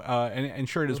retro, and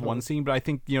sure it is one scene, but I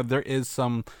think there is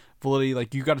some validity.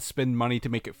 Like, you got to spend money to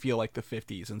make it feel like the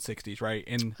 50s and 60s, right?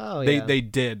 And they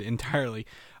did entirely.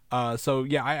 So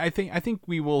yeah, I think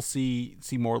we will see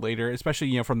more later,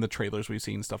 especially from the trailers we've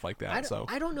seen, stuff like that.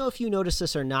 I don't know if you noticed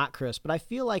this or not, Chris, but I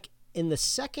feel like in the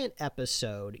second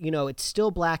episode, it's still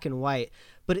black and white,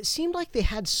 but it seemed like they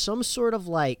had some sort of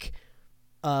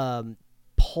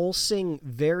pulsing,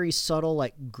 very subtle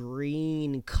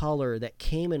green color that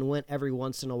came and went every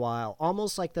once in a while,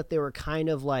 almost like that they were kind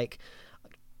of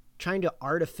trying to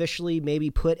artificially maybe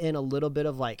put in a little bit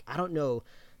of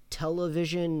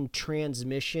television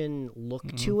transmission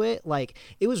look to it.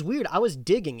 It was weird. I was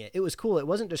digging it. It was cool. It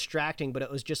wasn't distracting, but it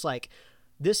was just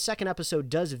this second episode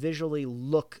does visually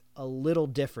look a little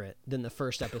different than the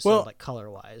first episode, color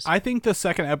wise. I think the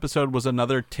second episode was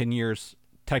another 10 years,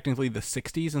 technically the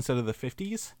 60s instead of the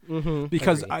 50s,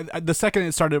 because the second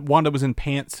it started, Wanda was in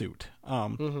pantsuit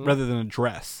rather than a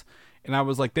dress, and I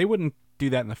was like, they wouldn't do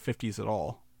that in the 50s at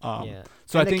all.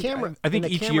 So and I think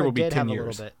each year will be 10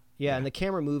 years. Yeah, and the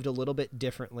camera moved a little bit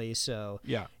differently, so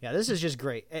yeah, this is just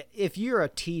great. If you're a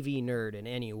TV nerd in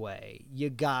any way, you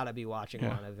gotta be watching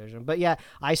WandaVision. But yeah,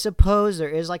 I suppose there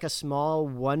is a small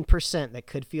 1% that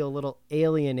could feel a little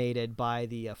alienated by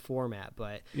the format.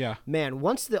 But yeah, man,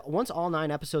 once all 9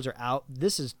 episodes are out,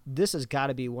 this has got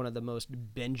to be one of the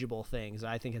most bingeable things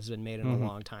I think has been made in a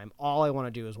long time. All I want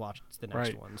to do is watch the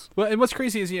next ones. Well, and what's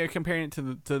crazy is comparing it to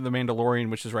the Mandalorian,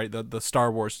 which is the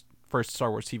Star Wars first Star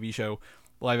Wars TV show.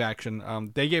 Live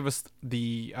action. They gave us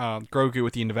the Grogu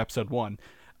at the end of episode 1.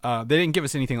 They didn't give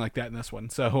us anything like that in this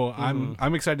one, so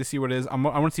I'm excited to see what it is. I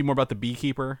want to see more about the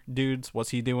beekeeper dudes.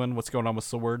 What's he doing? What's going on with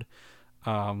Sword?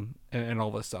 And all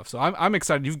this stuff. So I'm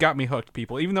excited. You've got me hooked,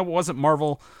 people. Even if it wasn't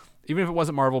Marvel,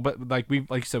 but like you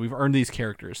said, we've earned these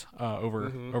characters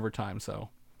over time. So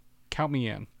count me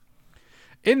in.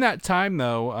 In that time,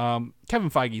 though,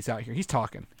 Kevin Feige's out here. He's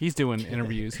talking. He's doing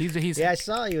interviews. He's yeah, I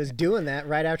saw he was doing that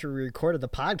right after we recorded the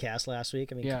podcast last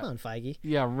week. I mean, come on, Feige.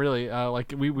 Yeah, really.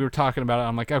 We were talking about it.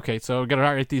 I'm like, okay, so got to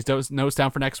write these notes down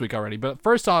for next week already. But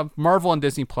first off, Marvel and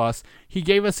Disney Plus. He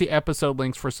gave us the episode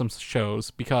links for some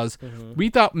shows because we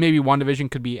thought maybe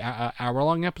WandaVision could be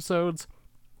hour-long episodes.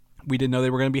 We didn't know they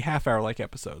were going to be half-hour-like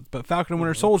episodes. But Falcon and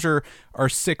Winter Soldier are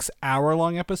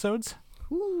 6-hour-long episodes.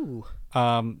 Ooh.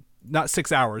 Not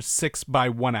 6 hours, 6 by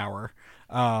 1 hour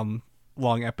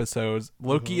long episodes.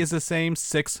 Loki is the same,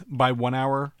 6 by 1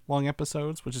 hour long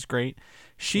episodes, which is great.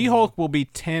 She-Hulk will be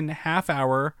 10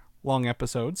 half-hour long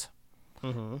episodes,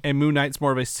 and Moon Knight's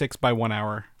more of a 6 by 1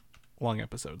 hour long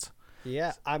episodes.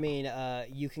 Yeah, I mean,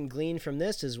 you can glean from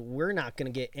this is we're not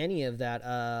going to get any of that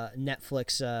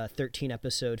Netflix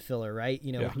 13-episode filler, right?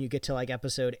 When you get to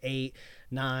episode 8,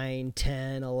 9,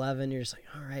 10, 11, you're just like,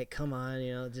 all right, come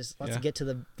on, just let's get to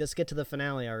the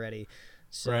finale already.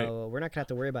 So we're not going to have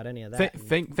to worry about any of that.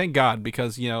 Thank God,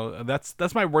 because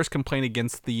that's my worst complaint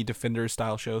against the Defenders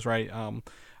style shows, right?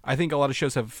 I think a lot of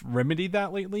shows have remedied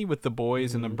that lately with The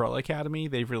Boys and Umbrella Academy.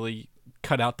 They've really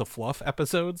cut out the fluff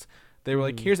episodes. They were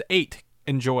like, here's 8,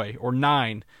 enjoy, or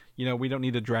 9. We don't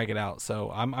need to drag it out.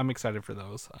 So I'm excited for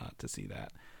those to see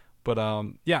that. But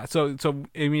yeah. So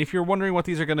I mean, if you're wondering what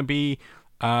these are going to be,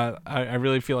 I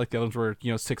really feel like the others were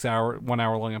 1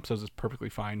 hour long episodes is perfectly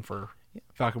fine for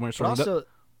Falcon Winter Soldier. Also,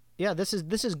 yeah, this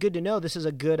is good to know. This is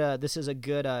a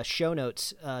good show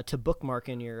notes to bookmark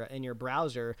in your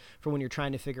browser for when you're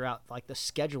trying to figure out like the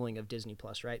scheduling of Disney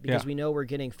Plus, right? Because we know we're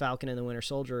getting Falcon and the Winter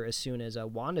Soldier as soon as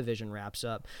WandaVision wraps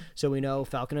up. So we know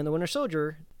Falcon and the Winter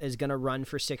Soldier is going to run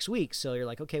for 6 weeks. So you're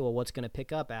like, okay, well, what's going to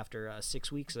pick up after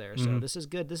 6 weeks there? So this is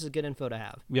good. This is good info to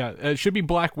have. Yeah, it should be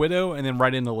Black Widow and then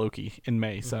right into Loki in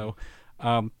May. So.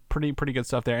 Pretty good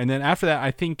stuff there. And then after that, I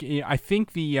think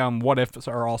the what ifs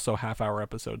are also half-hour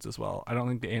episodes as well. I don't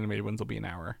think the animated ones will be an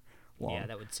hour long. Yeah,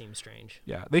 that would seem strange.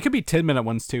 Yeah, they could be 10-minute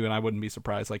ones too, and I wouldn't be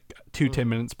surprised. Like 10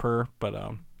 minutes per. But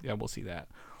yeah, we'll see that.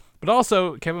 But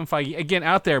also Kevin Feige again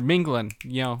out there mingling,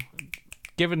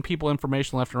 giving people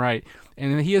information left and right,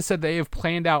 and he has said they have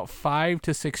planned out 5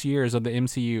 to 6 years of the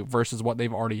MCU versus what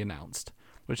they've already announced,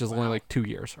 which is only like 2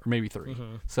 years or maybe 3.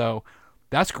 So.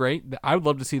 That's great. I would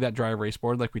love to see that dry erase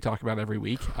board like we talk about every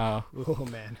week. Oh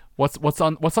man, what's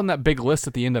on that big list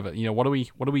at the end of it? What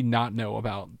do we not know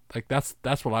about? Like that's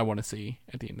what I want to see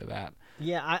at the end of that.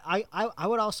 Yeah, I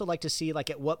would also like to see like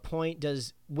at what point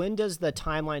when does the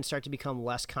timeline start to become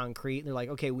less concrete? They're like,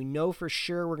 okay, we know for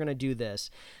sure we're gonna do this.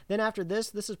 Then after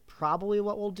this is probably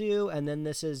what we'll do, and then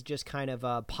this is just kind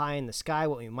of pie in the sky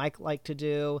what we might like to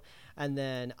do. And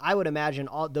then I would imagine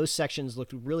all those sections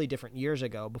looked really different years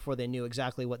ago before they knew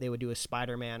exactly what they would do with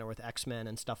Spider-Man or with X-Men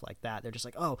and stuff like that. They're just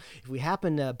like, oh, if we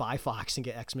happen to buy Fox and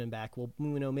get X-Men back, well,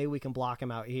 maybe we can block them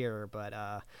out here. But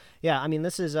yeah, I mean,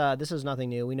 this is nothing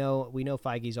new. We know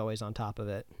Feige's always on top of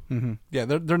it. Mm-hmm. Yeah,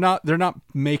 they're not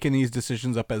making these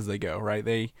decisions up as they go, right?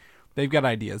 They've got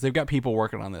ideas. They've got people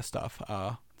working on this stuff.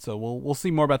 So we'll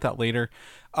see more about that later.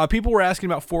 People were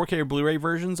asking about 4K or Blu-ray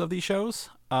versions of these shows.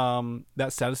 That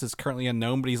status is currently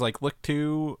unknown, but he's like, look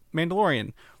to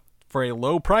Mandalorian. For a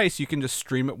low price, you can just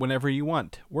stream it whenever you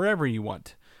want, wherever you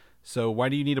want. So why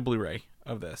do you need a Blu-ray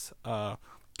of this?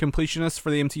 Completionists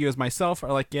for the MCU as myself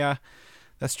are like, yeah,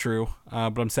 that's true,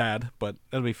 but I'm sad, but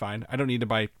that'll be fine. I don't need to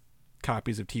buy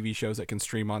copies of TV shows that can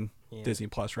stream on Disney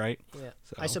Plus, right? Yeah.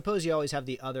 So. I suppose you always have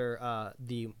the other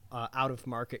out of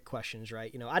market questions,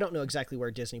 right? I don't know exactly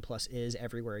where Disney Plus is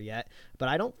everywhere yet, but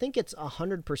I don't think it's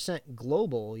 100%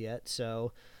 global yet.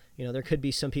 So, there could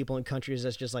be some people in countries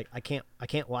that's just like, I can't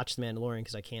watch The Mandalorian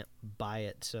because I can't buy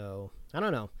it. So I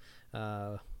don't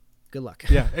know. Good luck.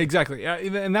 Yeah, exactly.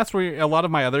 And that's where a lot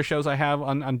of my other shows I have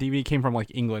on DVD came from,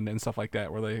 like England and stuff like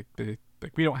that, where they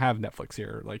like we don't have Netflix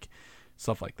here, like.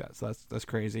 Stuff like that. So that's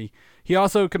crazy. He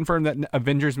also confirmed that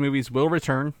Avengers movies will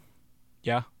return.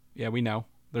 Yeah, we know.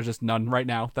 There's just none right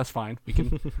now. That's fine.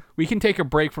 We can take a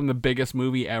break from the biggest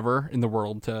movie ever in the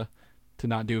world to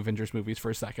not do Avengers movies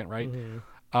for a second, right? Mm-hmm.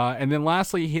 And then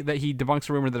lastly, he debunks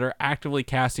a rumor that they're actively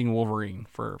casting Wolverine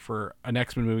for an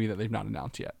X-Men movie that they've not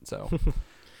announced yet. So.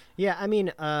 Yeah, I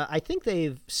mean, I think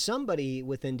somebody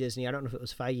within Disney, I don't know if it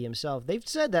was Feige himself, they've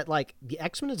said that, like, the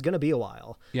X-Men is going to be a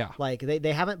while. Yeah. Like,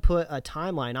 they haven't put a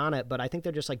timeline on it, but I think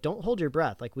they're just like, don't hold your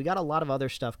breath. Like, we got a lot of other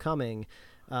stuff coming.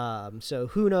 So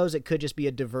who knows? It could just be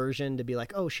a diversion to be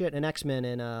like, oh, shit, an X-Men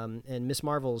and Miss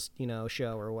Marvel's,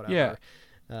 show or whatever.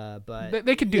 Yeah. But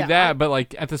they could do that, but,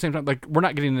 like, at the same time, like, we're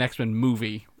not getting an X-Men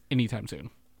movie anytime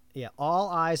soon. Yeah, all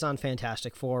eyes on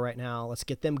Fantastic Four right now. Let's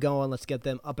get them going. Let's get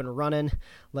them up and running.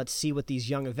 Let's see what these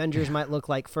young Avengers might look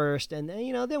like first, and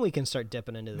then we can start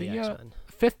dipping into the X-Men.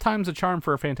 5th time's a charm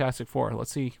for a Fantastic Four.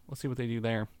 Let's see what they do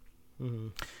there. Mm-hmm.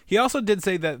 He also did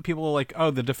say that people are like,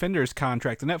 oh, the Defenders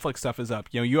contract, the Netflix stuff is up.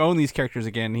 You own these characters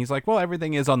again. And he's like, well,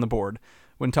 everything is on the board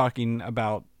when talking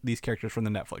about these characters from the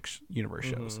Netflix universe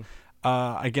shows. Mm-hmm.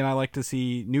 Again, I like to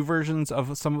see new versions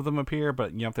of some of them appear,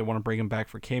 but if they want to bring them back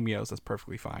for cameos, that's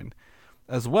perfectly fine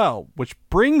as well. Which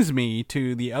brings me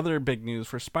to the other big news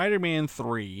for Spider-Man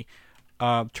 3.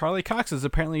 Charlie Cox has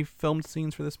apparently filmed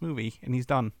scenes for this movie, and he's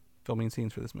done filming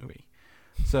scenes for this movie.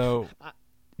 So,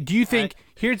 do you think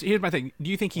here's my thing? Do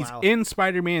you think he's in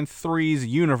Spider-Man 3's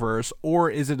universe,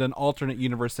 or is it an alternate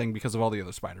universe thing because of all the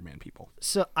other Spider-Man people?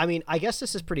 So, I mean, I guess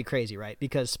this is pretty crazy, right?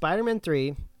 Because Spider-Man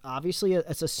 3, obviously,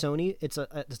 it's a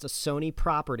Sony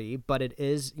property, but it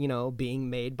is being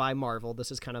made by Marvel.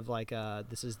 This is kind of like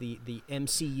this is the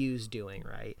MCU's doing,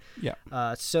 right?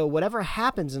 Yeah. So whatever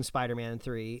happens in Spider-Man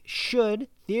 3 should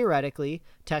theoretically,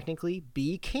 technically,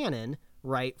 be canon,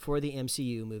 right, for the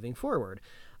MCU moving forward.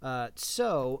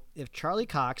 So if Charlie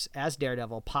Cox as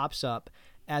Daredevil pops up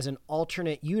as an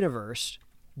alternate universe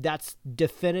that's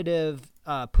definitive.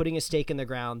 Putting a stake in the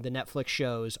ground. The Netflix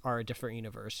shows are a different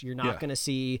universe. You're not going to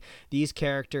see these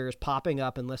characters popping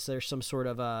up unless there's some sort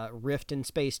of a rift in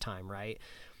space time, right?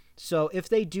 So if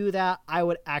they do that, I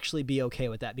would actually be okay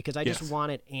with that because I just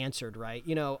want it answered, right?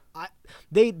 You know,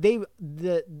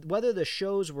 whether the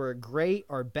shows were great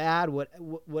or bad,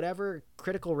 whatever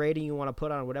critical rating you want to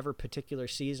put on whatever particular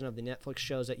season of the Netflix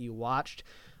shows that you watched,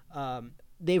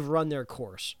 they've run their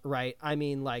course, right? I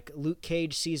mean, like Luke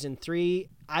Cage season 3,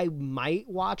 I might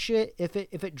watch it if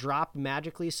it dropped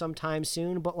magically sometime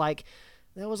soon, but like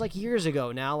that was like years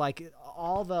ago now. Like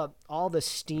all the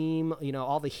steam, you know,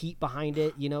 all the heat behind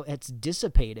it, you know, it's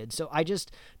dissipated. So I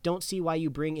just don't see why you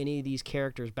bring any of these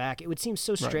characters back. It would seem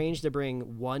so strange to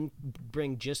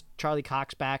bring just Charlie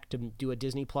Cox back to do a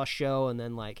Disney Plus show and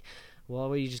then like,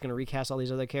 well, are you just going to recast all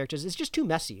these other characters? It's just too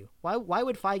messy. Why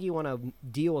would Feige want to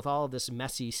deal with all of this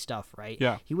messy stuff, right?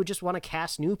 Yeah. He would just want to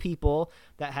cast new people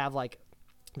that have like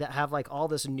all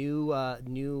this new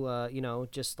you know,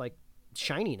 just like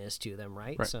shininess to them,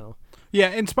 right? So yeah,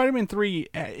 and Spider-Man 3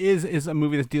 is a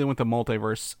movie that's dealing with the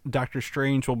multiverse. Doctor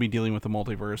Strange will be dealing with the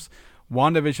multiverse.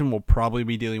 WandaVision will probably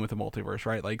be dealing with the multiverse,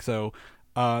 right? Like, so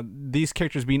these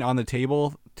characters being on the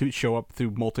table to show up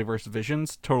through multiverse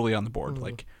visions, totally on the board.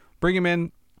 Like, bring them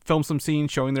in, film some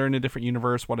scenes showing they're in a different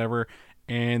universe, whatever,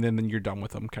 and then you're done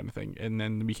with them, kind of thing. And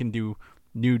then we can do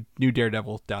new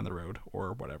Daredevil down the road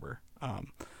or whatever.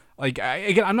 Like,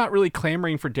 I'm not really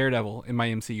clamoring for Daredevil in my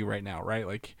MCU right now, right?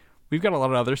 Like, we've got a lot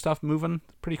of other stuff moving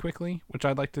pretty quickly, which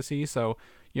I'd like to see. So,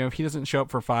 you know, if he doesn't show up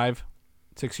for 5-6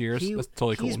 years, that's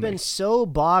totally cool. He's been so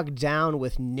bogged down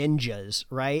with ninjas,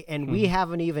 right? And we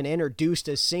haven't even introduced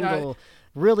a single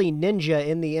really ninja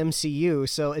in the MCU.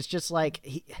 So it's just like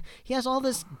he has all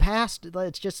this past.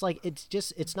 It's just like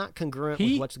it's not congruent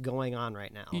with what's going on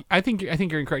right now. I think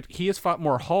you're incorrect. He has fought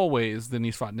more hallways than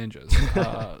he's fought ninjas.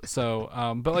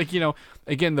 But like, you know,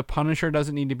 again, the Punisher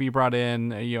doesn't need to be brought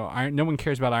in. You know, no one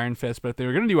cares about Iron Fist. But if they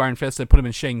were going to do Iron Fist, they put him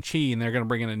in Shang-Chi, and they're going to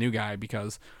bring in a new guy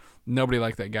because nobody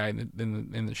liked that guy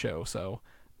in the show. So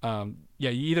yeah,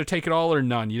 you either take it all or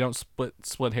none. You don't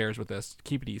split hairs with this.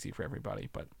 Keep it easy for everybody.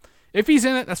 But if he's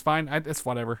in it, that's fine. It's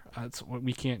whatever.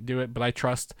 We can't do it, but I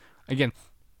trust. Again,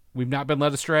 we've not been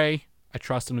led astray. I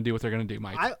trust them to do what they're going to do,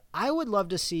 Mike. I would love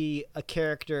to see a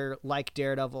character like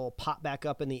Daredevil pop back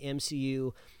up in the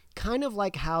MCU, kind of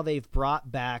like how they've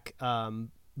brought back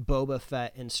Boba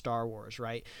Fett in Star Wars,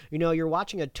 right? You know, you're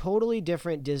watching a totally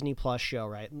different Disney Plus show,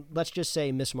 right? Let's just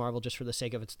say Miss Marvel, just for the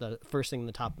sake of it's the first thing in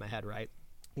the top of my head, right?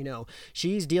 You know,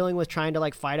 she's dealing with trying to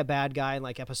like fight a bad guy in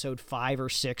like episode 5 or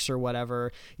 6 or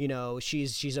whatever. You know,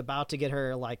 she's about to get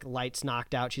her like lights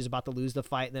knocked out. She's about to lose the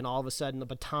fight. And then all of a sudden the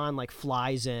baton like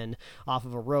flies in off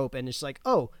of a rope. And it's like,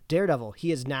 oh, Daredevil.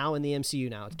 He is now in the MCU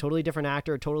now. It's a totally different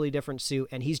actor, a totally different suit.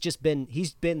 And he's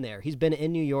been there. He's been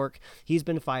in New York. He's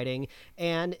been fighting.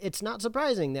 And it's not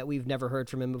surprising that we've never heard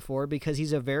from him before because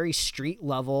he's a very street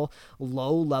level,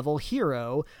 low level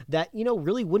hero that, you know,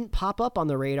 really wouldn't pop up on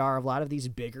the radar of a lot of these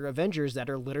bigger Avengers that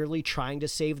are literally trying to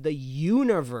save the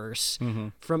universe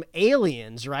from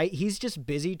aliens, right? He's just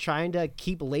busy trying to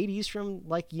keep ladies from,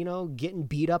 like, you know, getting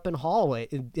beat up in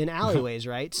alleyways,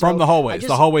 right? So from the hallways.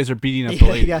 The hallways are beating up the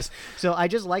ladies. Yes. So I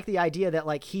just like the idea that,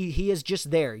 like, he is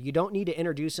just there. You don't need to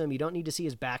introduce him. You don't need to see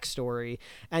his backstory.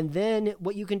 And then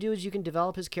what you can do is you can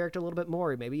develop his character a little bit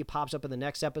more. Maybe he pops up in the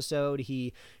next episode.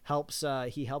 He helps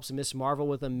Miss Marvel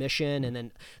with a mission, and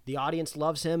then the audience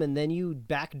loves him, and then you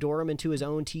backdoor him into his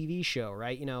own TV show,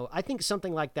 right? You know, I think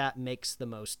something like that makes the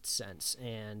most sense,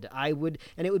 and it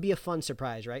would be a fun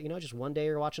surprise, right? You know, just one day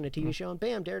you're watching a TV show and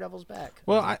bam, Daredevil's back.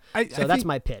 Well, that's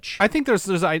my pitch. I think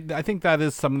I think that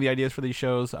is some of the ideas for these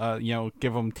shows. You know,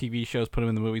 give them TV shows, put them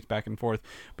in the movies, back and forth.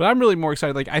 But I'm really more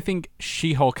excited. Like, I think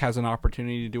She-Hulk has an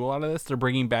opportunity to do a lot of this. They're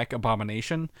bringing back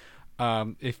Abomination.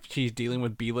 If she's dealing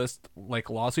with B-list like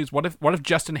lawsuits, what if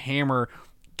Justin Hammer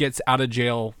gets out of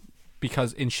jail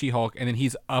because in She-Hulk, and then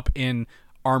he's up in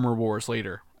Armor Wars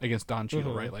later against Don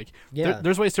Cheadle, right? Like,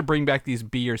 there's ways to bring back these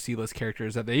B or C list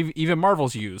characters that even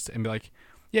Marvel's used and be like,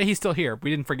 yeah, he's still here.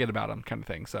 We didn't forget about him, kind of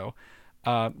thing. So,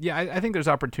 yeah, I think there's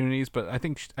opportunities, but I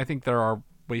think there are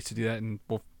ways to do that, and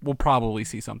we'll probably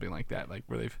see something like that, like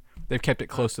where they've kept it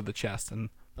close to the chest and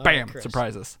bam, Chris,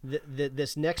 surprise us.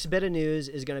 This next bit of news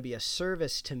is going to be a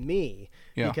service to me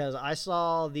because I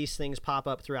saw these things pop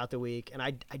up throughout the week, and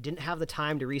I didn't have the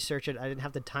time to research it. I didn't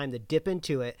have the time to dip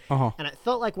into it, and it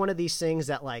felt like one of these things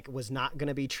that like was not going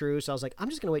to be true. So I was like, I'm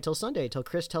just going to wait till Sunday till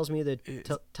Chris tells me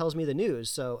the news.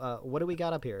 So what do we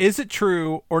got up here? Is it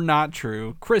true or not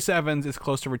true? Chris Evans is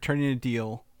close to returning a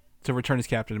deal to return as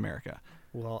Captain America.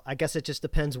 Well, I guess it just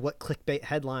depends what clickbait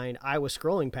headline I was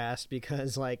scrolling past,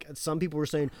 because like some people were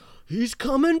saying he's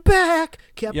coming back,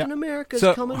 Captain America's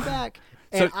coming back.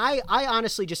 And I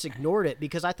honestly just ignored it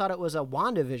because I thought it was a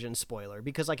WandaVision spoiler.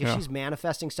 Because like if she's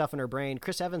manifesting stuff in her brain,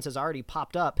 Chris Evans has already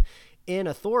popped up in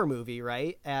a Thor movie,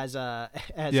 right? As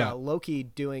Loki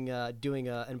doing a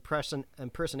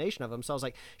impersonation of him. So I was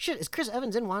like, shit, is Chris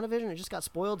Evans in WandaVision? It just got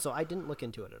spoiled, so I didn't look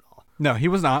into it at all. No, he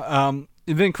was not.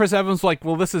 And then Chris Evans was like,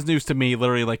 well, this is news to me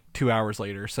literally like 2 hours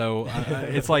later. So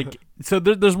it's like, so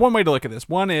there's one way to look at this.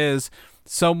 One is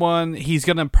he's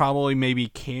going to probably maybe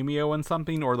cameo in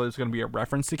something, or there's going to be a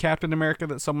reference to Captain America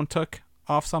that someone took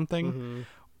off something,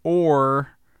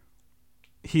 or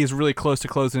he is really close to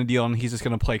closing a deal and he's just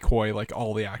going to play coy like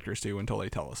all the actors do until they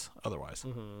tell us otherwise.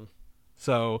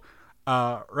 So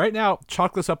right now,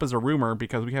 chalk this up as a rumor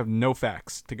because we have no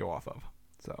facts to go off of.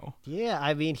 So yeah,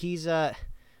 I mean, he's I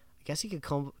guess he could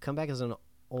come back as an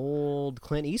old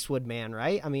Clint Eastwood man,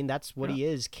 right? I mean, that's what he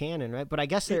is, canon, right? But I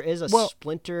guess there is a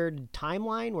splintered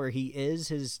timeline where he is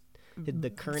the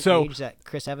current age that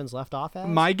Chris Evans left off as.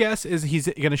 My guess is he's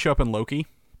going to show up in Loki.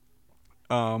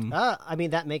 I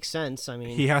mean, that makes sense. I mean,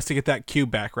 he has to get that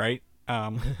cube back, right?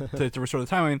 To restore the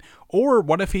timeline. Or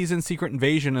what if he's in Secret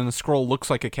Invasion and the Skrull looks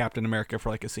like a Captain America for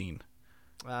like a scene?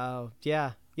 Oh,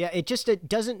 yeah. Yeah, it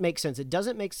doesn't make sense. It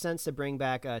doesn't make sense to bring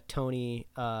back Tony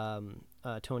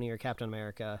or Captain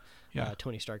America,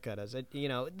 Tony Stark does it. You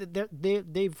know,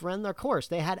 they've run their course.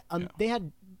 They had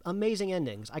amazing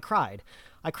endings. I cried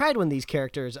when these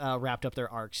characters wrapped up their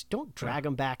arcs. Don't drag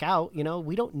them back out. You know,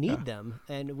 we don't need them,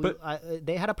 and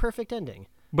they had a perfect ending.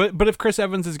 But if Chris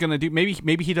Evans is gonna do,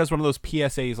 maybe he does one of those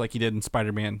PSAs like he did in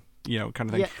Spider-Man, you know, kind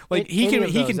of thing. Like he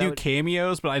can do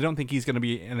cameos, but I don't think he's gonna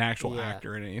be an actual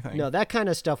actor in anything. No, that kind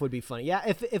of stuff would be funny. Yeah,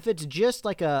 if it's just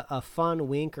like a fun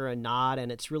wink or a nod, and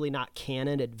it's really not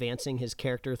canon advancing his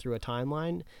character through a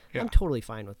timeline, I'm totally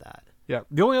fine with that. Yeah.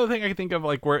 The only other thing I can think of,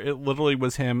 like where it literally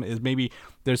was him, is maybe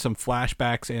there's some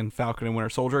flashbacks in Falcon and Winter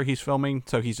Soldier he's filming,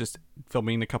 so he's just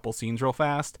filming a couple scenes real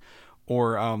fast,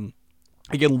 or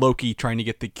again, Loki trying to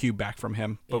get the cube back from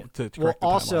him. But to correct the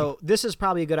also, this is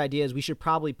probably a good idea. Is we should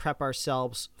probably prep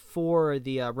ourselves for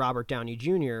the Robert Downey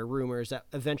Jr. rumors that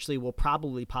eventually will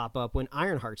probably pop up when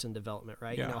Ironheart's in development,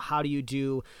 right? Yeah. You know, how do you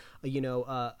do,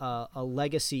 a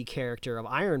legacy character of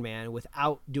Iron Man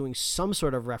without doing some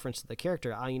sort of reference to the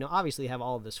character? Obviously have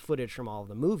all of this footage from all of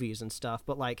the movies and stuff,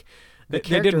 but like they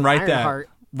didn't write that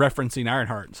referencing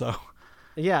Ironheart, so.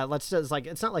 Yeah, it's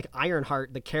not like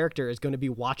Ironheart, the character, is going to be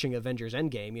watching Avengers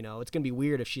Endgame. You know, it's going to be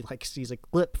weird if she like sees a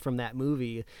clip from that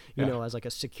movie, you know, as like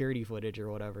a security footage or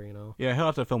whatever. You know. Yeah, he'll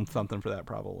have to film something for that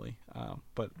probably.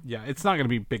 But yeah, it's not going to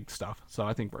be big stuff, so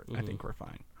I think we're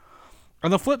fine.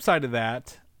 On the flip side of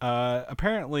that,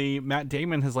 apparently Matt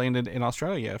Damon has landed in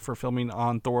Australia for filming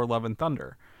on Thor: Love and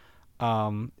Thunder.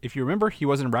 If you remember, he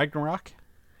was in Ragnarok.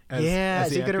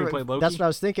 Is he gonna? That's what I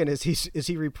was thinking. Is he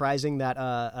reprising that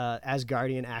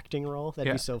Asgardian acting role?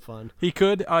 That'd be so fun. He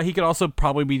could. He could also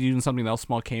probably be doing something else,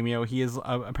 small cameo. He is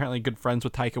apparently good friends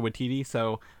with Taika Waititi,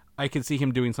 so I could see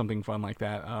him doing something fun like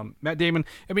that. Matt Damon.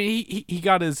 I mean, he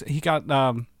got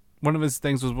one of his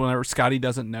things was whenever Scotty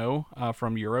Doesn't Know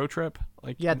from Euro Trip.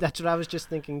 Like, yeah, that's what I was just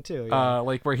thinking too. Yeah.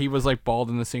 Like where he was like bald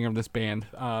and the singer of this band.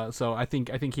 So I think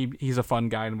he's a fun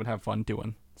guy and would have fun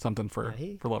doing something for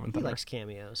Love and Thunder. He likes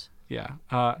cameos. Yeah.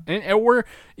 And we're,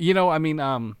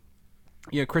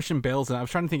 Christian Bale's, and I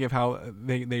was trying to think of how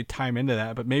they time into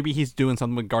that, but maybe he's doing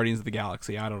something with Guardians of the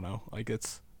Galaxy. I don't know. Like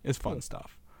it's fun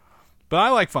stuff. But I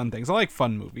like fun things. I like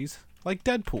fun movies, like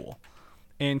Deadpool.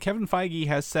 And Kevin Feige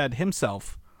has said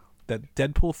himself that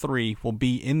Deadpool 3 will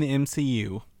be in the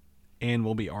MCU and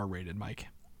will be R-rated, Mike.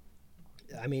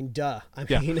 I mean, duh. I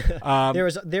mean,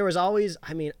 there was always,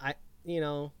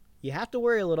 you have to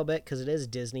worry a little bit because it is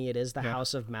Disney. It is the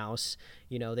House of Mouse.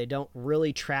 You know, they don't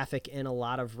really traffic in a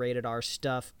lot of rated R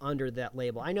stuff under that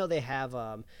label. I know they have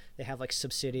like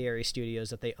subsidiary studios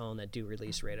that they own that do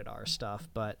release rated R stuff.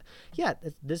 But yeah,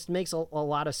 this makes a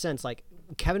lot of sense. Like,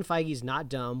 Kevin Feige's not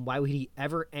dumb. Why would he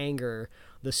ever anger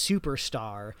the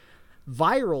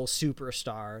viral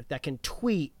superstar that can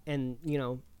tweet and,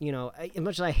 as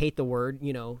much as I hate the word,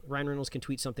 Ryan Reynolds can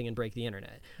tweet something and break the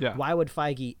internet. Yeah. Why would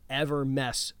Feige ever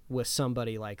mess with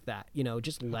somebody like that?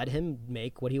 Just let him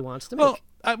make what he wants to make.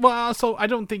 Also, I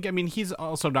don't think, he's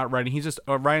also not writing. He's just,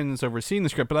 Ryan is overseeing the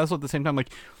script, but also at the same time,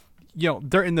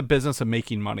 they're in the business of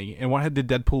making money. And what did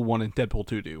Deadpool 1 and Deadpool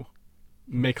 2 do?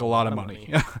 Make a lot of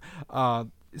money.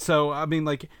 So,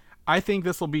 I think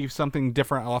this will be something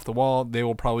different off the wall. They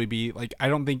will probably be I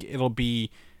don't think it'll be.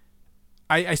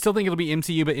 I still think it'll be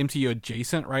MCU, but MCU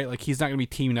adjacent, right? Like, he's not going to be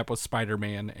teaming up with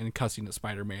Spider-Man and cussing at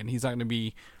Spider-Man. He's not going to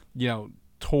be,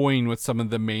 toying with some of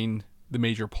the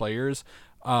major players,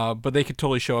 but they could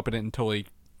totally show up in it and totally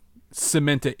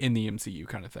cement it in the MCU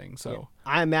kind of thing. So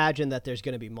I imagine that there's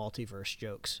going to be multiverse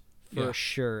jokes for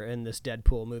sure in this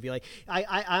Deadpool movie. Like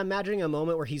I'm imagining a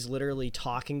moment where he's literally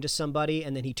talking to somebody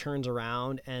and then he turns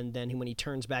around, and then when he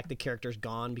turns back, the character's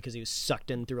gone because he was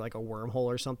sucked in through like a wormhole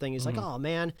or something. He's like, oh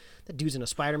man, that dude's in a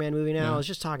Spider-Man movie now. I was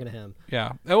just talking to him.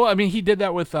 Yeah. Well, I mean, he did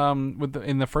that with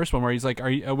in the first one where he's like, "Are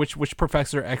you which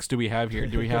Professor X do we have here?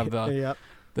 Do we have the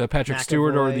the Patrick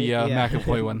Stewart or the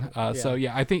McAvoy one?" So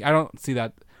yeah, I don't see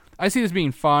that. I see this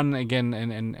being fun again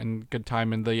and good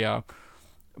time. And the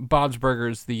Bob's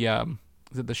Burgers,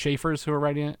 is it the Schaefers who are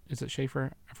writing it? Is it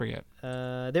Schaefer? I forget.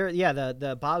 They're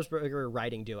the Bob's Burger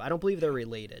writing duo. I don't believe they're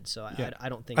related, so I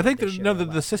don't think. I think they're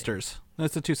the sisters.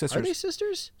 That's the two sisters. Are they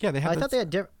sisters? Yeah, they have. I thought they had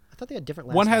different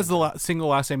last one names. has the single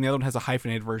last name, the other one has a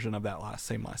hyphenated version of that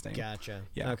same last name. Gotcha.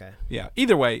 Yeah. Okay. Yeah.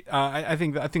 Either way, I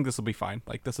think this will be fine.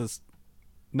 Like this is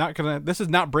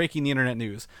not breaking the internet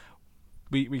news.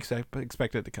 We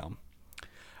expect it to come.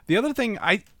 The other thing,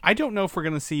 I don't know if we're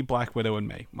going to see Black Widow in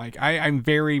May. Like, I'm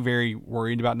very, very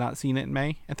worried about not seeing it in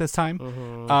May at this time.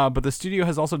 But the studio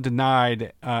has also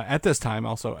denied, at this time,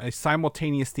 also a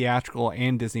simultaneous theatrical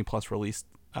and Disney Plus release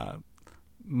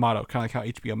motto, kind of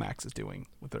like how HBO Max is doing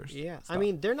with their stuff. I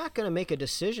mean, they're not going to make a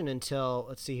decision until,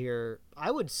 let's see here,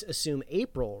 I would assume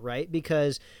April, right?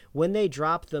 Because when they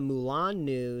drop the Mulan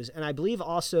news, and I believe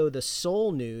also the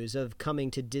Soul news of coming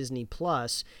to Disney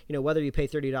Plus, whether you pay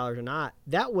 $30 or not,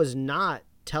 that was not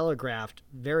telegraphed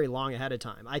very long ahead of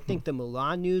time. I think the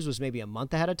Mulan news was maybe a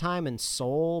month ahead of time, and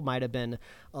Soul might have been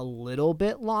a little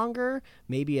bit longer,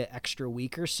 maybe an extra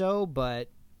week or so, but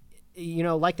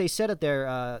like they said at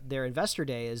their investor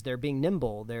day, is they're being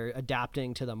nimble. They're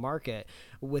adapting to the market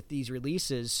with these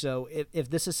releases. So if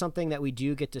this is something that we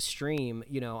do get to stream,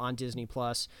 on Disney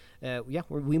Plus,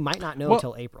 we might not know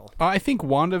until April. I think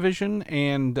WandaVision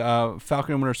and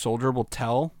Falcon and Winter Soldier will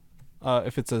tell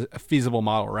if it's a feasible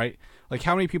model, right? Like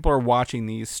how many people are watching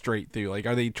these straight through? Like,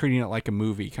 are they treating it like a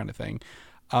movie kind of thing?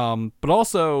 But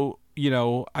also,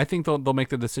 I think they'll make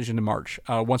the decision in March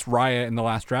once Raya and the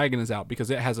Last Dragon is out, because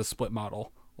it has a split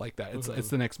model like that. It's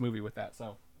the next movie with that.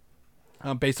 So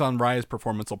based on Raya's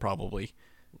performance, they'll probably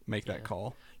make that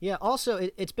call. Yeah. Also,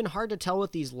 it's been hard to tell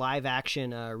with these live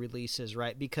action releases,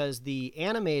 right? Because the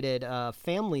animated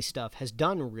family stuff has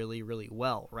done really, really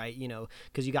well, right?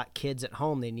 Because you got kids at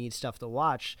home, they need stuff to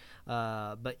watch.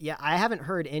 But yeah, I haven't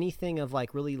heard anything of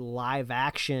like really live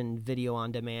action video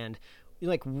on demand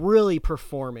like really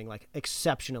performing like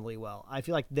exceptionally well. I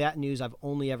feel like that news I've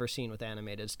only ever seen with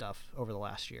animated stuff over the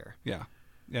last year. Yeah.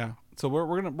 So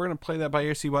we're gonna play that by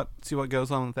ear, see what goes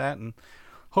on with that, and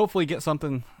hopefully get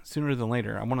something sooner than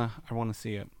later. I wanna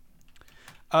see it.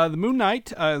 The Moon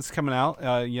Knight is coming out.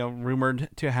 Rumored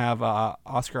to have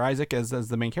Oscar Isaac as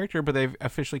the main character, but they've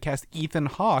officially cast Ethan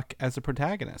Hawke as the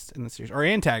protagonist in the series, or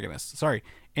antagonist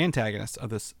of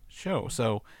this show.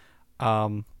 So,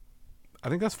 I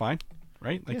think that's fine.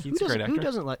 Right? Like he's a great actor. Who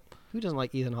doesn't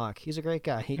like Ethan Hawke? He's a great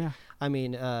guy. I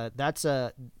mean, that's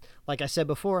like I said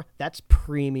before, that's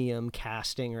premium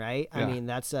casting, right? I mean,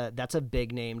 that's a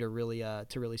big name to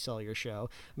really sell your show.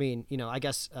 I mean, I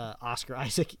guess Oscar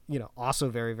Isaac, also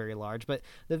very, very large, but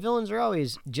the villains are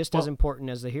always just as important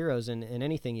as the heroes in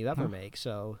anything you ever make.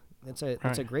 So it's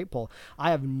a great pull. I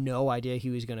have no idea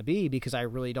who he's going to be because I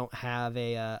really don't have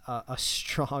a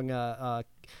strong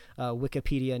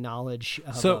Wikipedia knowledge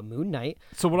of Moon Knight.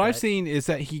 So what I've seen is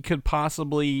that he could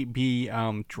possibly be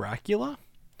Dracula,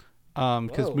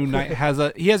 because Moon Knight has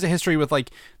a history with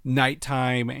like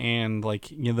nighttime and like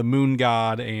the moon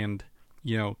god and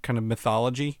kind of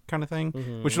mythology kind of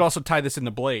thing, which would also tie this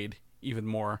into Blade even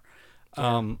more.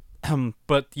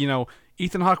 But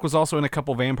Ethan Hawke was also in a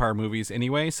couple vampire movies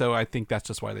anyway, so I think that's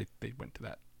just why they went to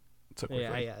that so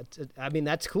quickly. Yeah. I mean,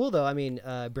 that's cool though. I mean,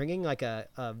 bringing like a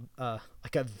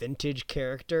vintage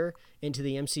character into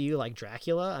the MCU like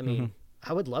Dracula. I mean,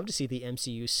 I would love to see the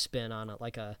MCU spin on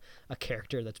a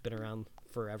character that's been around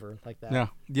forever like that.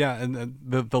 Yeah, and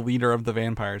the leader of the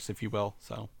vampires, if you will.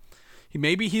 So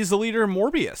maybe he's the leader of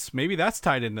Morbius. Maybe that's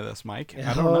tied into this, Mike.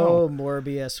 I don't know. Oh,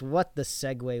 Morbius! What the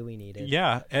segue we needed.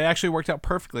 Yeah, it actually worked out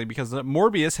perfectly because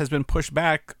Morbius has been pushed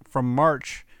back from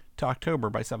March to October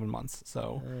by 7 months.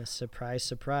 So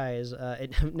surprise.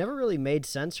 It never really made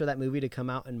sense for that movie to come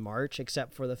out in March,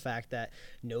 except for the fact that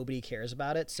nobody cares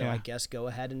about it. So I guess go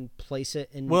ahead and place it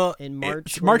in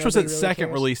March. March was its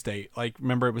second release date. Like,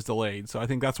 remember, it was delayed. So I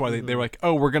think that's why they were like,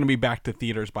 oh, we're going to be back to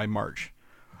theaters by March.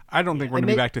 I don't think we're going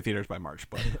to be back to theaters by March,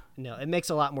 but no, it makes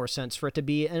a lot more sense for it to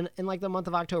be in like the month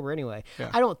of October anyway. Yeah.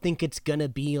 I don't think it's going to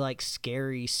be like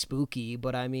scary, spooky,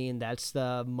 but I mean, that's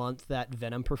the month that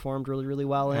Venom performed really, really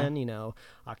well in. You know,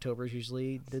 October is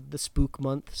usually the spook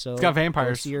month. So it's got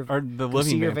vampires or the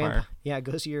living vampire. Yeah,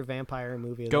 go see your vampire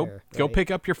movie. Go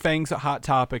pick up your fangs at Hot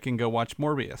Topic and go watch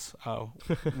Morbius. Oh,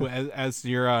 as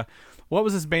your what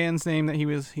was his band's name that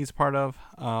he's part of?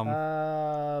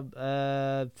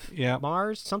 Yeah,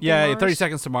 Mars. Something. Yeah, Mars? 30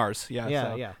 Seconds to Mars.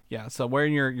 Yeah. So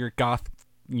wearing your goth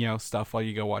stuff while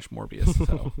you go watch Morbius.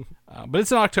 So, but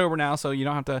it's in October now, so you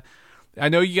don't have to. I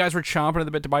know you guys were chomping at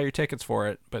the bit to buy your tickets for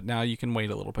it, but now you can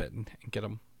wait a little bit and get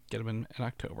them in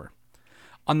October.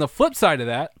 On the flip side of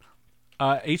that,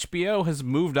 HBO has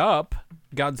moved up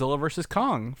Godzilla vs.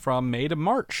 Kong from May to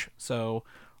March. So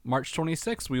March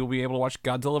 26th, we will be able to watch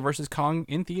Godzilla vs. Kong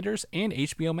in theaters and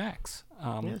HBO Max.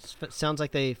 Yes, it sounds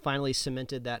like they finally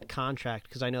cemented that contract,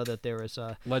 because I know that there was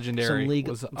Legendary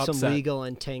some legal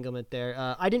entanglement there.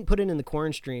 I didn't put it in the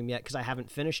corn stream yet because I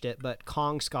haven't finished it, but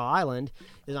Kong Skull Island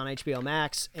is on HBO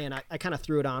Max, and I kind of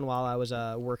threw it on while I was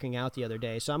working out the other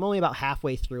day. So I'm only about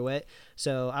halfway through it.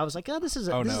 So I was like, this is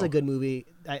a good movie.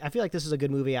 I feel like this is a good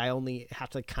movie I only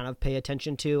have to kind of pay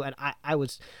attention to, and I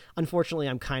was, unfortunately,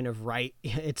 I'm kind of right.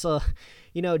 It's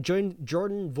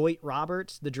Jordan Voight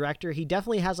Roberts, the director, he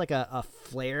definitely has like a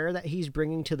flair that he's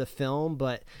bringing to the film,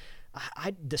 but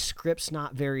the script's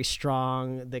not very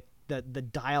strong. The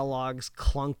dialogue's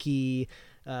clunky.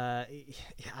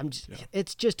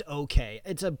 It's just okay.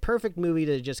 It's a perfect movie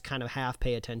to just kind of half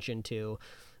pay attention to.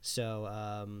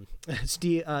 So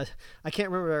Steve, I can't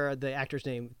remember the actor's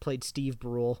name, played Steve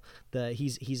Brule.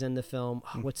 He's in the film.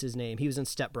 What's his name? He was in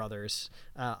Step Brothers,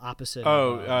 opposite.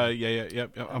 Will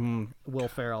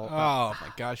Ferrell. Oh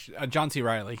my gosh, John C.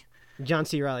 Reilly. John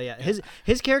C. Reilly, yeah.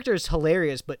 His character is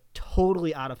hilarious, but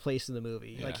totally out of place in the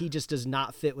movie. Yeah. Like, he just does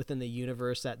not fit within the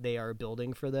universe that they are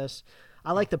building for this.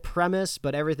 I like the premise,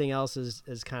 but everything else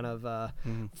is kind of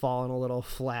fallen a little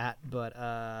flat.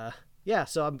 But yeah,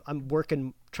 so I'm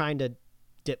trying to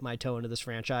dip my toe into this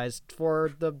franchise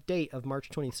for the date of March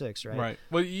 26th, right? Right.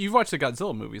 Well, you've watched the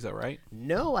Godzilla movies, though, right?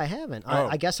 No, I haven't.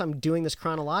 I guess I'm doing this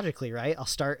chronologically, right? I'll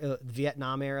start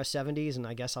Vietnam era 70s, and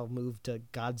I guess I'll move to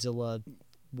Godzilla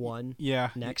 1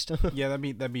 next. Yeah,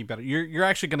 that'd be better. You're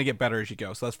actually going to get better as you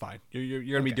go, so that's fine. You're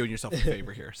going to be doing yourself a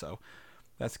favor here, so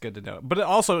that's good to know. But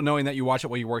also knowing that you watch it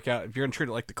while you work out, if you're going to treat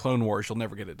it like the Clone Wars, you'll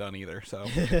never get it done either. So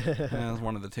that's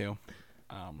one of the two.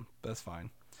 That's fine.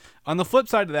 On the flip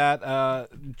side of that,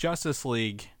 Justice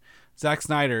League, Zack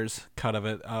Snyder's cut of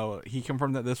it, he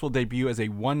confirmed that this will debut as a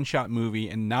one-shot movie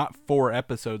and not 4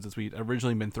 episodes as we'd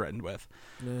originally been threatened with.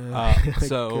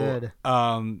 So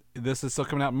this is still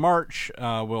coming out in March.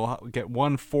 We'll get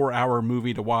one 4-hour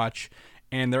movie to watch,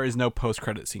 and there is no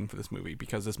post-credit scene for this movie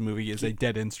because this movie is a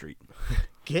dead-end street.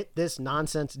 Get this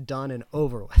nonsense done and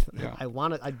over with. Yeah. I don't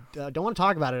want to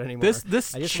talk about it anymore.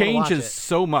 This changes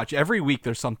so much. Every week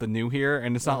there's something new here,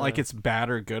 and it's not like it's bad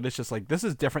or good. It's just like, this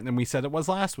is different than we said it was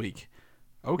last week.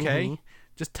 Okay,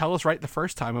 just tell us right the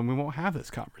first time, and we won't have this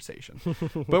conversation.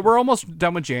 But we're almost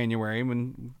done with January.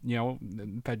 When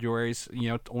February's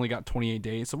only got 28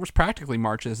 days, so we're practically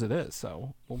March as it is.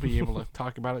 So we'll be able to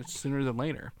talk about it sooner than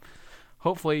later.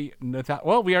 Hopefully, we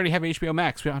already have HBO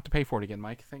Max. We don't have to pay for it again,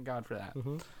 Mike. Thank God for that.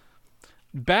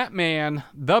 Batman,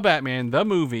 the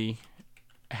movie,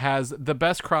 has the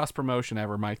best cross promotion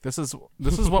ever, Mike. This is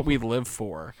what we live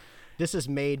for. This is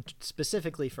made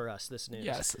specifically for us, this news.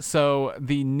 Yes. So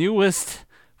the newest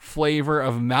flavor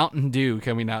of Mountain Dew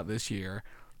coming out this year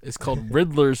is called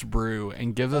Riddler's Brew,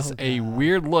 and gives us a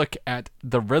weird look at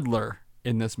the Riddler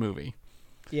in this movie.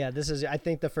 Yeah, I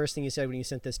think the first thing you said when you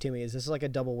sent this to me is this is like a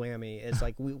double whammy. It's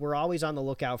like we're always on the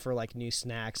lookout for like new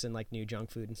snacks and like new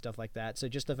junk food and stuff like that. So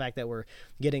just the fact that we're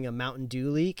getting a Mountain Dew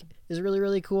leak is really,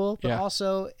 really cool. But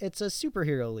also it's a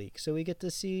superhero leak. So we get to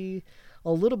see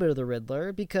a little bit of the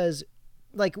Riddler, because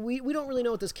like we don't really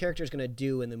know what this character is going to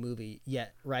do in the movie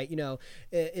yet, right?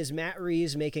 Is Matt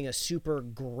Reeves making a super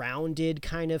grounded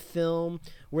kind of film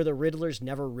where the Riddler's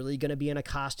never really going to be in a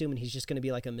costume and he's just going to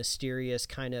be like a mysterious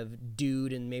kind of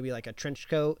dude in maybe like a trench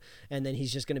coat, and then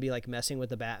he's just going to be like messing with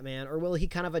the Batman? Or will he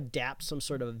kind of adapt some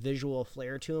sort of visual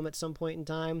flair to him at some point in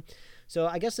time? So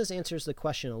I guess this answers the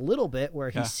question a little bit,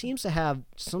 where he seems to have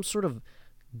some sort of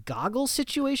goggle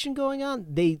situation going on.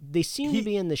 They seem to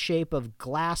be in the shape of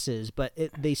glasses, but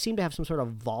they seem to have some sort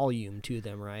of volume to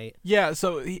them, right? Yeah,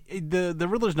 so the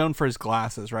Riddler's known for his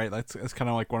glasses, right? That's kind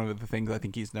of like one of the things I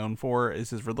think he's known for is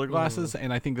his Riddler glasses,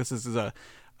 and I think this is a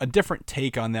different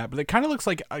take on that, but it kind of looks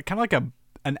like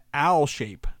an owl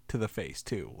shape to the face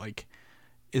too. Like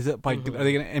Is it like are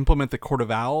they going to implement the Court of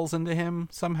Owls into him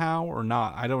somehow or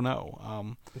not? I don't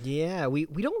know. Yeah, we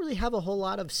don't really have a whole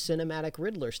lot of cinematic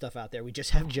Riddler stuff out there. We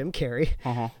just have Jim Carrey.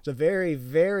 It's a very,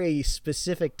 very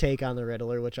specific take on the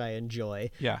Riddler, which I enjoy.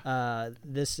 Yeah.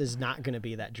 This is not going to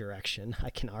be that direction. I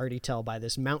can already tell by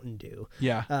this Mountain Dew.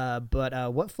 Yeah.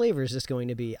 But what flavor is this going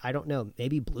to be? I don't know.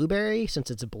 Maybe blueberry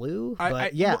since it's blue.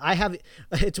 I have.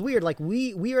 It's weird. Like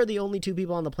we are the only two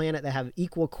people on the planet that have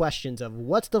equal questions of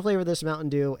what's the flavor of this Mountain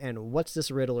Dew and what's this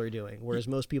Riddler doing, whereas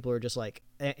most people are just like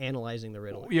analyzing the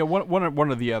Riddler. Yeah, one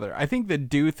or the other. I think the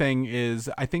Dew thing is,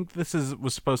 I think this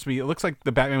was supposed to be, it looks like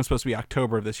the Batman was supposed to be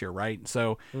October of this year, right?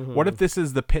 So what if this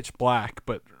is the Pitch Black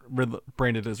but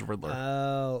branded as Riddler?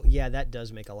 Oh yeah, that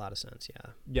does make a lot of sense.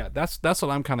 Yeah, that's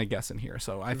what I'm kind of guessing here.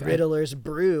 So I Riddler's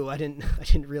Brew. I didn't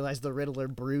realize the Riddler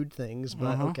brewed things,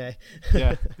 but okay.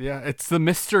 yeah, it's the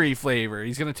mystery flavor.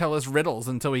 He's gonna tell us riddles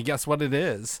until we guess what it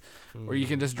is, or you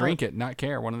can just drink it, not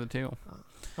care. One of the two.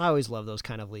 I always love those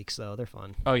kind of leaks, though. They're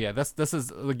fun. Oh yeah, this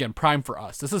is again prime for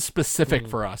us. This is specific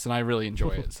for us, and I really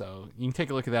enjoy it. So you can take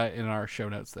a look at that in our show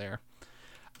notes there.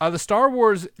 The Star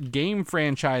Wars game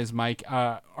franchise, Mike,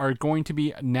 are going to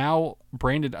be now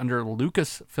branded under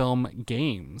Lucasfilm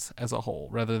Games as a whole,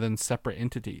 rather than separate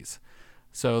entities.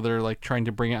 So they're like trying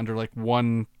to bring it under like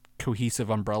one cohesive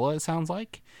umbrella. It sounds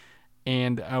like.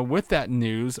 And with that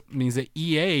news means that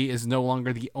EA is no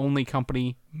longer the only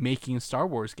company making Star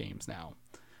Wars games now.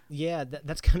 Yeah,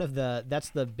 that's kind of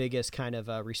the biggest kind of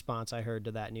response I heard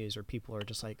to that news, where people are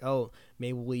just like, oh,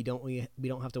 maybe we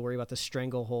don't have to worry about the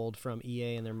stranglehold from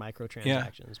EA and their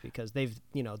microtransactions because they've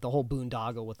the whole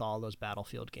boondoggle with all those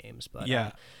Battlefield games. But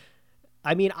yeah.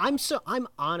 I mean, I'm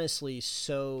honestly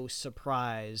so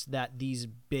surprised that these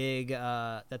big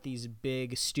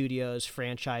studios,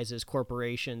 franchises,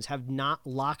 corporations have not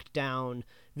locked down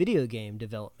video game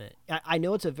development. I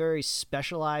know it's a very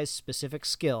specialized, specific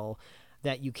skill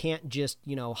that you can't just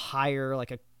hire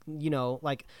like a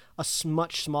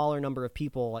much smaller number of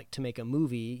people like to make a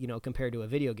movie compared to a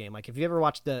video game. Like if you ever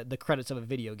watched the credits of a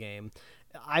video game,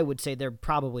 I would say they're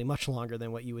probably much longer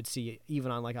than what you would see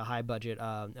even on like a high budget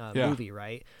movie,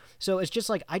 right? So it's just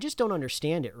like I just don't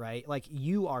understand it, right? Like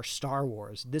you are Star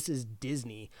Wars, this is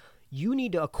Disney, you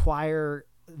need to acquire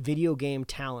video game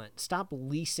talent. Stop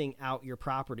leasing out your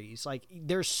properties. Like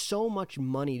there's so much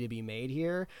money to be made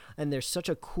here, and there's such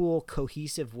a cool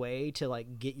cohesive way to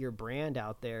like get your brand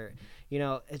out there.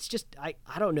 It's just I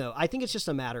don't know. I think it's just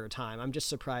a matter of time. I'm just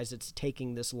surprised it's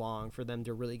taking this long for them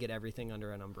to really get everything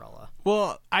under an umbrella.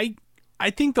 Well, I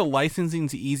think the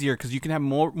licensing's easier because you can have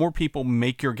more people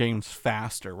make your games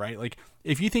faster, right? Like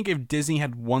if Disney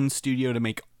had one studio to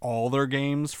make all their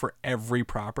games for every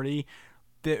property,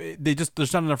 they just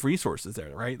there's not enough resources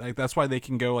there, right? Like that's why they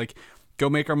can go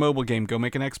make our mobile game, go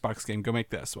make an Xbox game, go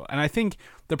make this. And I think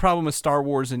the problem with Star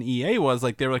Wars and EA was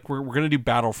like they were like we're going to do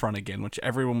Battlefront again, which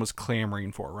everyone was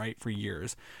clamoring for, right, for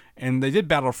years. And they did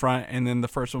Battlefront, and then the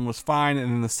first one was fine,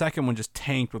 and then the second one just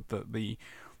tanked with the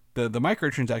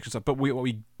microtransaction stuff. But what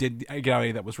we did get out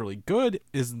of that was really good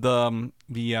is the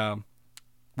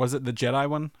was it the Jedi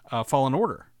one, Fallen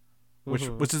Order,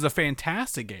 which is a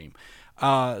fantastic game.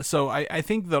 So I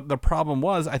think the problem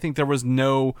was I think they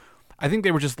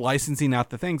were just licensing out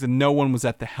the things, and no one was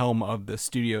at the helm of the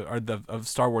studio or of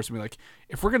Star Wars to be like,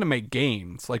 if we're gonna make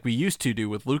games like we used to do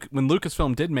with when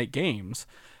Lucasfilm did make games,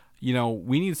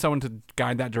 we need someone to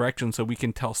guide that direction so we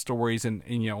can tell stories and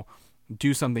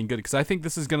do something good. Because I think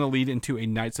this is gonna lead into a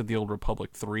Knights of the Old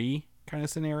Republic 3 kind of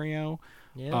scenario.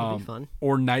 Yeah, that'd be fun.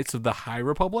 Or Knights of the High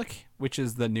Republic, which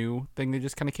is the new thing they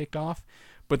just kind of kicked off.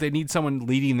 But they need someone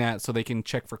leading that so they can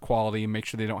check for quality and make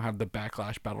sure they don't have the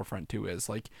backlash Battlefront 2 is.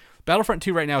 Like, Battlefront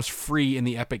 2 right now is free in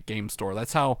the Epic Game Store.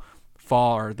 That's how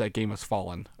far that game has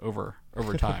fallen over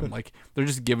time. Like, they're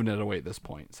just giving it away at this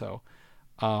point. So,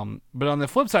 but on the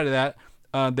flip side of that,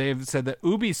 they've said that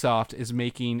Ubisoft is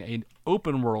making an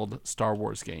open world Star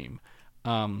Wars game.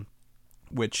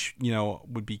 Which,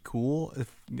 would be cool.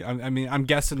 I'm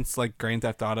guessing it's like Grand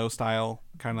Theft Auto style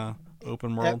kind of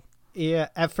open world. Yeah,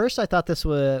 at first I thought this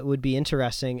would be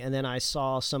interesting, and then I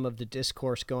saw some of the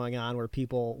discourse going on where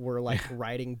people were like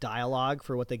writing dialogue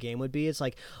for what the game would be. It's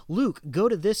like, Luke, go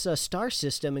to this star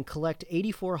system and collect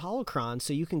 84 holocrons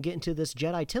so you can get into this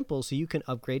Jedi temple so you can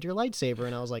upgrade your lightsaber.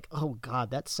 And I was like, oh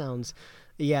God, that sounds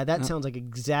like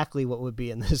exactly what would be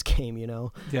in this game,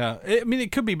 Yeah,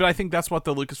 it could be, but I think that's what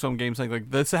the Lucasfilm game's like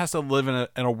this has to live in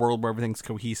a world where everything's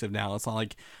cohesive now. It's not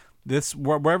like this,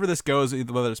 wherever this goes,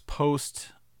 whether it's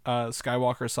post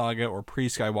Skywalker Saga or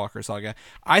pre-Skywalker Saga,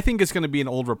 I think it's going to be an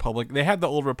Old Republic. They have the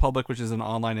Old Republic, which is an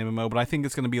online MMO, but I think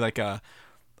it's going to be like a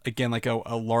again, like a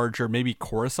larger, maybe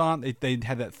Coruscant. They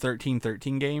had that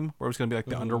 1313 game where it was going to be like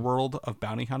the underworld of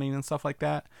bounty hunting and stuff like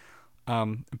that.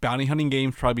 Bounty hunting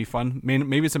games probably be fun.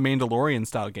 Maybe it's a Mandalorian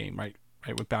style game, right?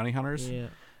 Right, with bounty hunters. Yeah.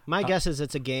 My guess is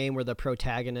it's a game where the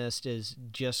protagonist is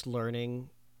just learning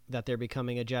that they're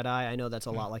becoming a Jedi. I know that's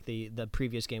a lot like the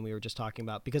previous game we were just talking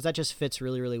about, because that just fits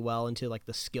really, really well into like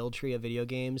the skill tree of video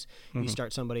games. You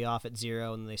start somebody off at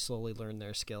 0 and they slowly learn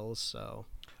their skills. So,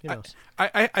 who knows?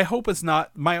 I hope it's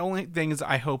not. My only thing is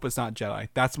I hope it's not Jedi.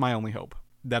 That's my only hope.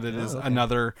 That it is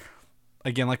another,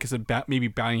 again, like I said, maybe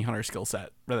bounty hunter skill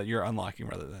set that you're unlocking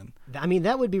rather than. I mean,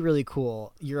 that would be really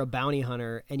cool. You're a bounty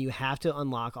hunter and you have to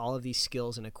unlock all of these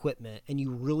skills and equipment, and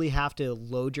you really have to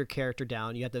load your character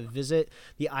down. You have to visit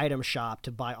the item shop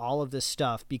to buy all of this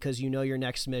stuff because you know your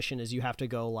next mission is you have to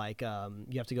go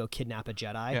kidnap a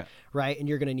Jedi, right? And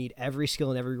you're gonna need every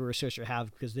skill and every resource you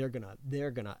have because they're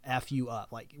gonna F you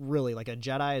up. Like really, like a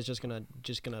Jedi is just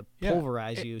gonna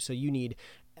pulverize you. So you need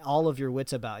all of your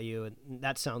wits about you, and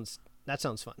that sounds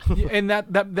fun. And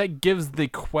that gives the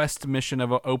quest mission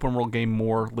of an open world game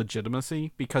more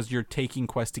legitimacy because you're taking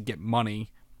quests to get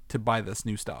money to buy this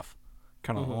new stuff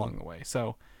kind of along the way.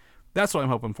 So that's what I'm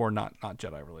hoping for, not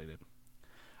Jedi related.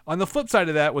 On the flip side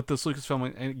of that, with this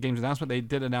Lucasfilm Games announcement, they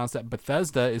did announce that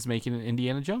Bethesda is making an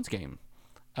Indiana Jones game.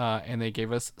 And they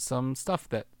gave us some stuff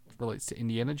that relates to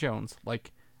Indiana Jones,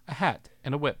 like a hat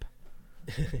and a whip.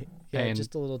 Yeah, and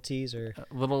just a little teaser.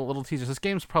 Little teaser. This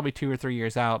game's probably 2 or 3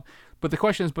 years out. But the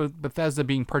question is, Bethesda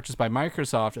being purchased by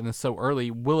Microsoft and it's so early,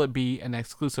 will it be an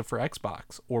exclusive for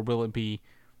Xbox or will it be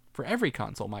for every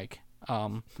console, Mike?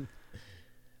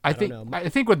 I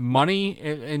think with money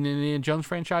in the Indiana Jones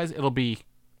franchise, it'll be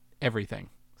everything.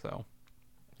 So.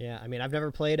 Yeah, I mean, I've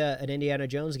never played an Indiana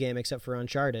Jones game except for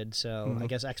Uncharted, so I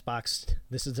guess Xbox,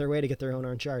 this is their way to get their own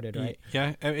Uncharted, right?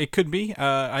 Yeah, it could be.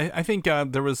 I think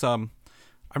there was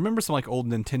I remember some like old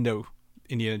Nintendo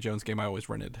Indiana Jones game I always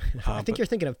rented. I think you're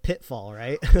thinking of Pitfall,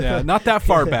 right? Yeah, not that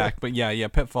far back, but yeah,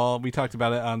 Pitfall. We talked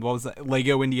about it on what was that?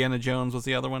 Lego Indiana Jones was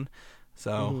the other one.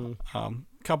 So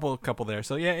couple there.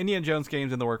 So yeah, Indiana Jones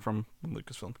games in the work from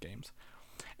Lucasfilm Games.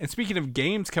 And speaking of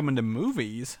games coming to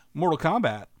movies, Mortal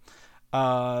Kombat.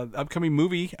 Upcoming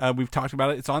movie, we've talked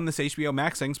about it. It's on this HBO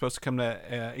Max thing, supposed to come to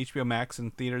HBO Max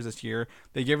in theaters this year.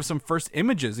 They gave us some first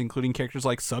images, including characters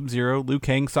like Sub-Zero, Liu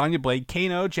Kang, Sonya Blade,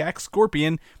 Kano, Jack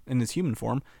Scorpion in his human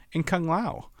form, and Kung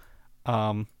Lao.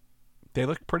 They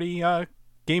look pretty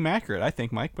game accurate, I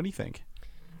think. Mike, what do you think?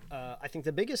 I think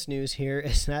the biggest news here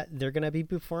is that they're going to be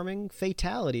performing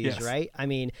fatalities, right? I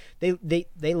mean,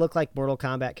 they look like Mortal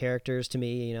Kombat characters to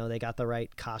me. You know, they got the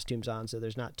right costumes on, so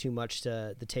there's not too much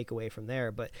to take away from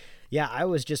there. But yeah, I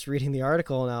was just reading the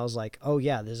article and I was like, oh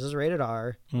yeah, this is rated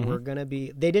R. We're going to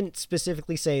be, they didn't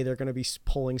specifically say they're going to be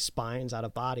pulling spines out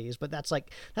of bodies, but that's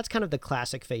kind of the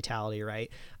classic fatality,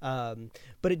 right?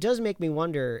 But it does make me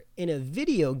wonder, in a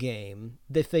video game,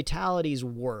 the fatalities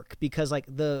work because like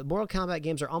the Mortal Kombat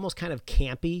games are almost kind of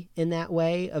campy in that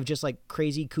way of just like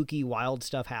crazy, kooky, wild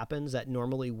stuff happens that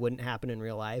normally wouldn't happen in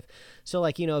real life. So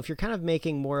like, you know, if you're kind of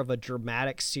making more of a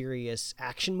dramatic, serious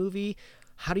action movie,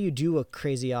 how do you do a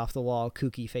crazy off the wall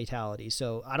kooky fatality?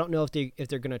 So I don't know if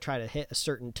they're going to try to hit a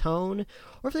certain tone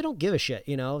or if they don't give a shit,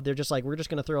 you know, they're just like, we're just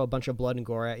going to throw a bunch of blood and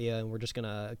gore at you and we're just going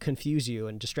to confuse you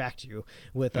and distract you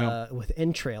with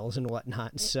entrails and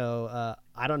whatnot. So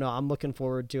I don't know. I'm looking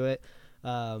forward to it.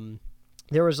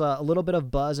 There was a little bit of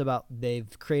buzz about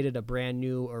they've created a brand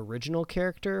new original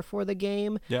character for the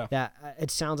game. Yeah. That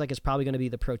it sounds like it's probably going to be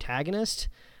the protagonist.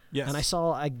 Yes. And I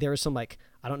saw there was some like,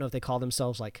 I don't know if they call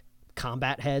themselves like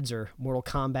combat heads or Mortal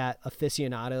Kombat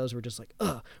aficionados were just like,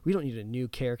 we don't need a new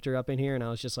character up in here. And I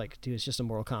was just like, dude, it's just a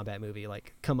Mortal Kombat movie.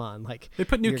 Like, come on. Like, they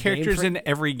put new characters in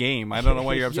every game. I don't know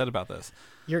why you're upset about this.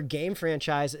 Your game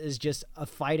franchise is just a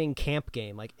fighting camp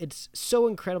game. Like, it's so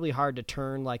incredibly hard to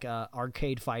turn like a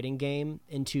arcade fighting game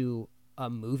into a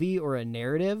movie or a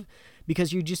narrative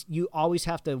because you always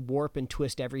have to warp and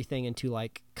twist everything into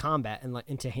like combat and like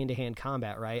into hand-to-hand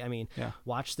combat, right? I mean,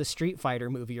 watch the Street Fighter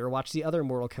movie or watch the other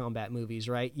Mortal Kombat movies,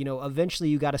 right? You know, eventually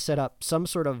you got to set up some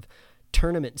sort of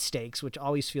tournament stakes, which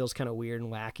always feels kind of weird and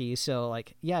wacky. So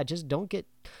like, yeah, just don't get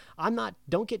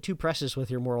too precious with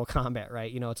your Mortal Kombat,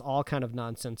 right? You know, it's all kind of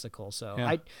nonsensical. So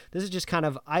this is just kind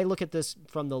of, I look at this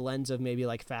from the lens of maybe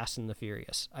like Fast and the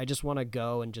Furious. I just want to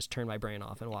go and just turn my brain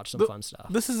off and watch some fun stuff.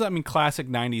 This is, I mean, classic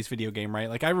 90s video game, right?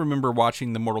 Like I remember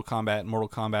watching the Mortal Kombat and Mortal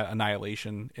Kombat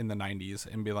Annihilation in the 90s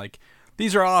and be like,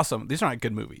 these are awesome. These are not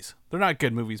good movies. They're not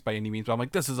good movies by any means. But I'm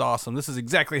like, this is awesome. This is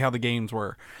exactly how the games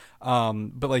were.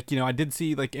 But like, I did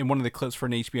see like in one of the clips for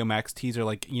an HBO Max teaser,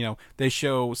 like, they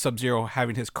show Sub-Zero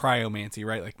having his cryomancy,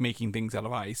 right? Like making things out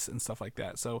of ice and stuff like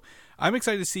that. So I'm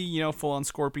excited to see, full on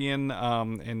Scorpion,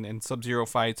 and Sub-Zero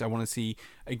fights. I want to see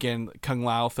again, Kung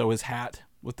Lao throw his hat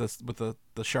with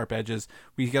the sharp edges.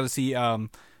 We got to see,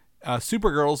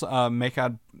 Supergirl's,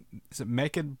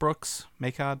 Makad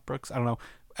Brooks? I don't know.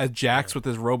 As Jax with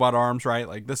his robot arms, right?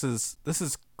 Like this is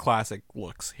classic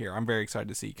looks here. I'm very excited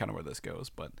to see kind of where this goes,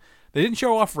 but they didn't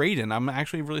show off Raiden. I'm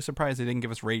actually really surprised they didn't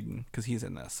give us Raiden because he's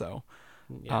in this. So,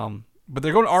 but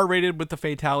they're going R-rated with the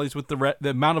fatalities, with the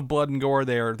amount of blood and gore.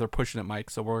 They're pushing it, Mike.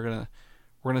 So we're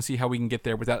gonna see how we can get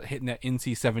there without hitting that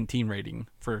NC-17 rating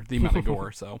for the amount of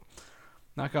gore. So,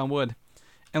 knock on wood.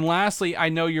 And lastly, I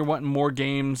know you're wanting more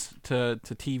games to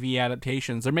TV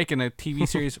adaptations. They're making a TV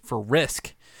series for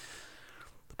Risk.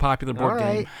 Popular board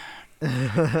game.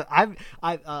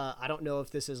 I don't know if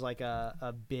this is like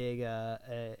a big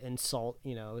insult,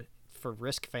 for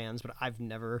Risk fans, but I've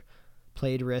never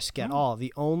played Risk at all.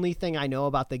 The only thing I know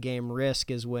about the game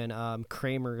Risk is when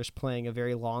Kramer is playing a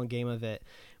very long game of it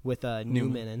with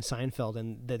Newman and Seinfeld,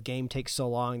 and the game takes so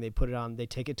long they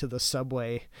take it to the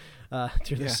subway,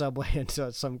 through the subway, and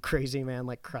so some crazy man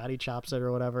like karate chops it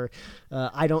or whatever.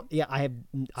 I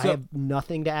have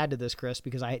nothing to add to this, Chris,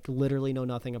 because I literally know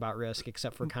nothing about Risk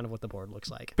except for kind of what the board looks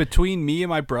like. Between me and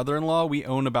my brother-in-law, we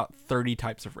own about 30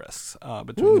 types of Risks.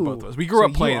 Between the both of us, we grew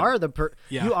up playing.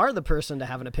 You are the person to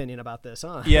have an opinion about this,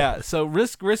 huh? Yeah. So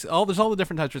Risk. There's all the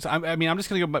different types of Risk. I'm just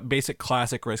gonna go basic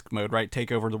classic Risk mode, right?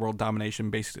 Take over the world, domination,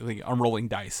 basically unrolling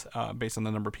dice, based on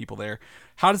the number of people there.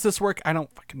 How does this work? I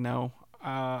don't fucking know.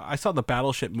 I saw the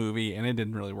Battleship movie and it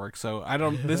didn't really work. So I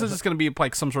don't. This is just going to be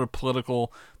like some sort of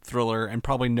political thriller, and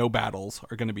probably no battles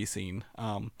are going to be seen.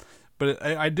 But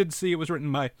I did see it was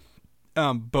written by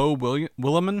Bo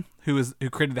Willimon, who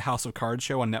created the House of Cards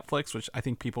show on Netflix, which I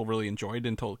think people really enjoyed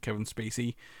until Kevin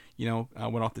Spacey,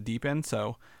 went off the deep end.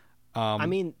 So, I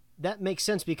mean, that makes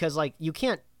sense because like you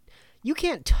can't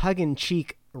tug in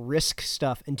cheek Risk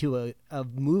stuff into a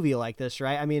movie like this,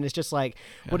 right? I mean, it's just like,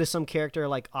 what is some character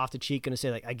like off the cheek going to say?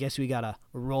 Like, I guess we got to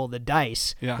roll the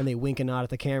dice, and they wink and nod at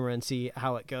the camera and see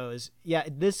how it goes. Yeah,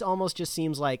 this almost just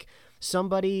seems like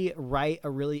somebody write a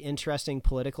really interesting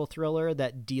political thriller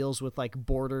that deals with like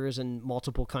borders and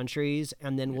multiple countries,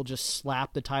 and then we'll just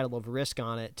slap the title of Risk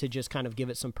on it to just kind of give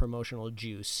it some promotional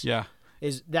juice. Yeah.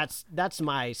 That's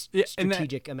my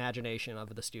strategic imagination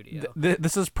of the studio.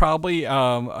 This is probably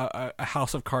a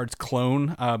House of Cards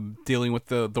clone, dealing with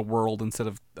the world instead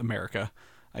of America,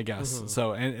 I guess. Mm-hmm.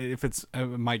 So, and if it's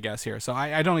my guess here, so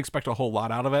I don't expect a whole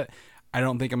lot out of it. I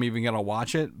don't think I'm even gonna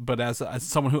watch it. But as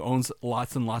someone who owns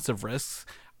lots and lots of Risks,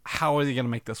 how are they gonna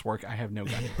make this work? I have no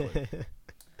goddamn clue.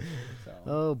 So,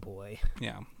 oh boy.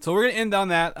 Yeah. So we're gonna end on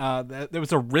that. There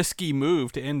was a risky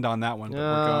move to end on that one, but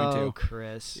we're going to. Oh,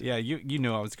 Chris. Yeah, you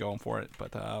knew I was going for it.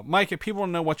 But Mike, if people want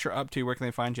to know what you're up to, where can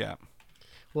they find you at?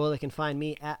 Well, they can find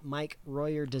me at Mike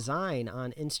Royer Design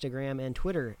on Instagram and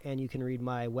Twitter, and you can read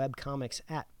my webcomics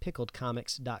at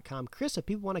pickledcomics.com. Chris, if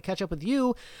people want to catch up with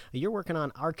you, you're working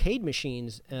on arcade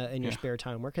machines in your spare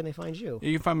time. Where can they find you?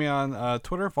 You can find me on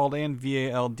Twitter, Valdan,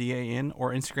 Valdan,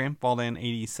 or Instagram,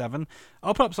 Valdan87.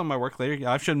 I'll put up some of my work later.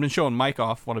 I should have been showing Mike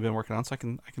off what I've been working on, so I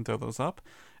can throw those up.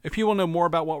 If people know more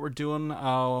about what we're doing,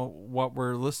 what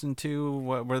we're listening to,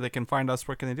 where they can find us,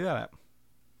 where can they do that at?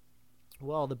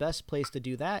 Well, the best place to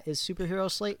do that is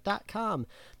superheroslate.com.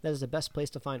 That is the best place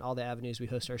to find all the avenues we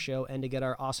host our show and to get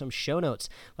our awesome show notes.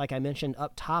 Like I mentioned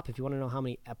up top, if you want to know how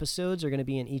many episodes are going to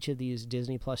be in each of these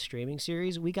Disney Plus streaming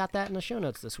series, we got that in the show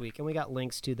notes this week. And we got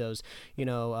links to those,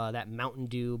 that Mountain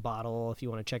Dew bottle, if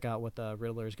you want to check out what the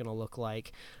Riddler is going to look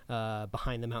like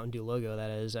behind the Mountain Dew logo,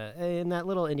 that is. In that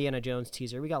little Indiana Jones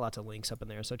teaser, we got lots of links up in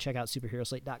there. So check out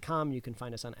superheroslate.com. You can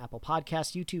find us on Apple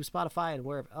Podcasts, YouTube, Spotify, and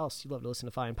wherever else you love to listen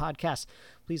to fine podcasts.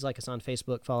 Please like us on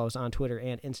Facebook, follow us on Twitter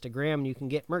and Instagram, and you can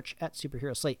get merch at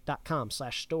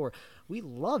superheroslate.com/store. We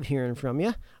love hearing from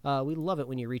you. We love it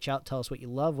when you reach out, tell us what you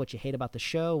love, what you hate about the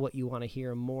show, what you want to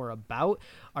hear more about.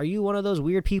 Are you one of those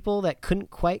weird people that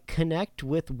couldn't quite connect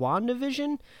with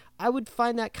WandaVision? I would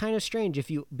find that kind of strange if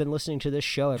you've been listening to this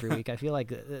show every week. I feel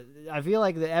like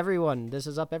everyone, this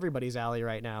is up everybody's alley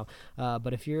right now.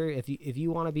 But if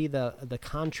you want to be the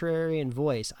contrarian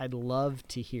voice, I'd love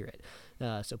to hear it.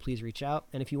 So please reach out.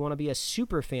 And if you want to be a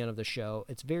super fan of the show,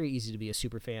 it's very easy to be a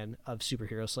super fan of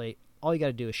Superhero Slate. All you got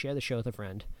to do is share the show with a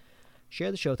friend, share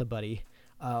the show with a buddy,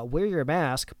 wear your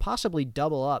mask, possibly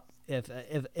double up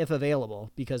if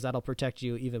available, because that'll protect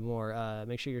you even more.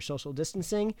 Make sure you're social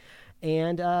distancing,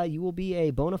 and you will be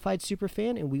a bona fide super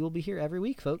fan, and we will be here every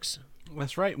week, folks.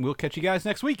 That's right. We'll catch you guys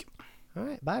next week. All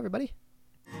right. Bye, everybody.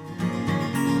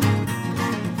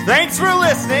 Thanks for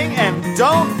listening, and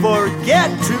don't forget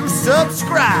to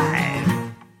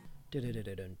subscribe.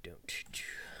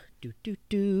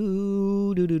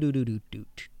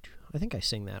 I think I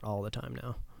sing that all the time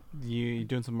now. You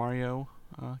doing some Mario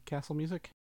Castle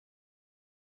music?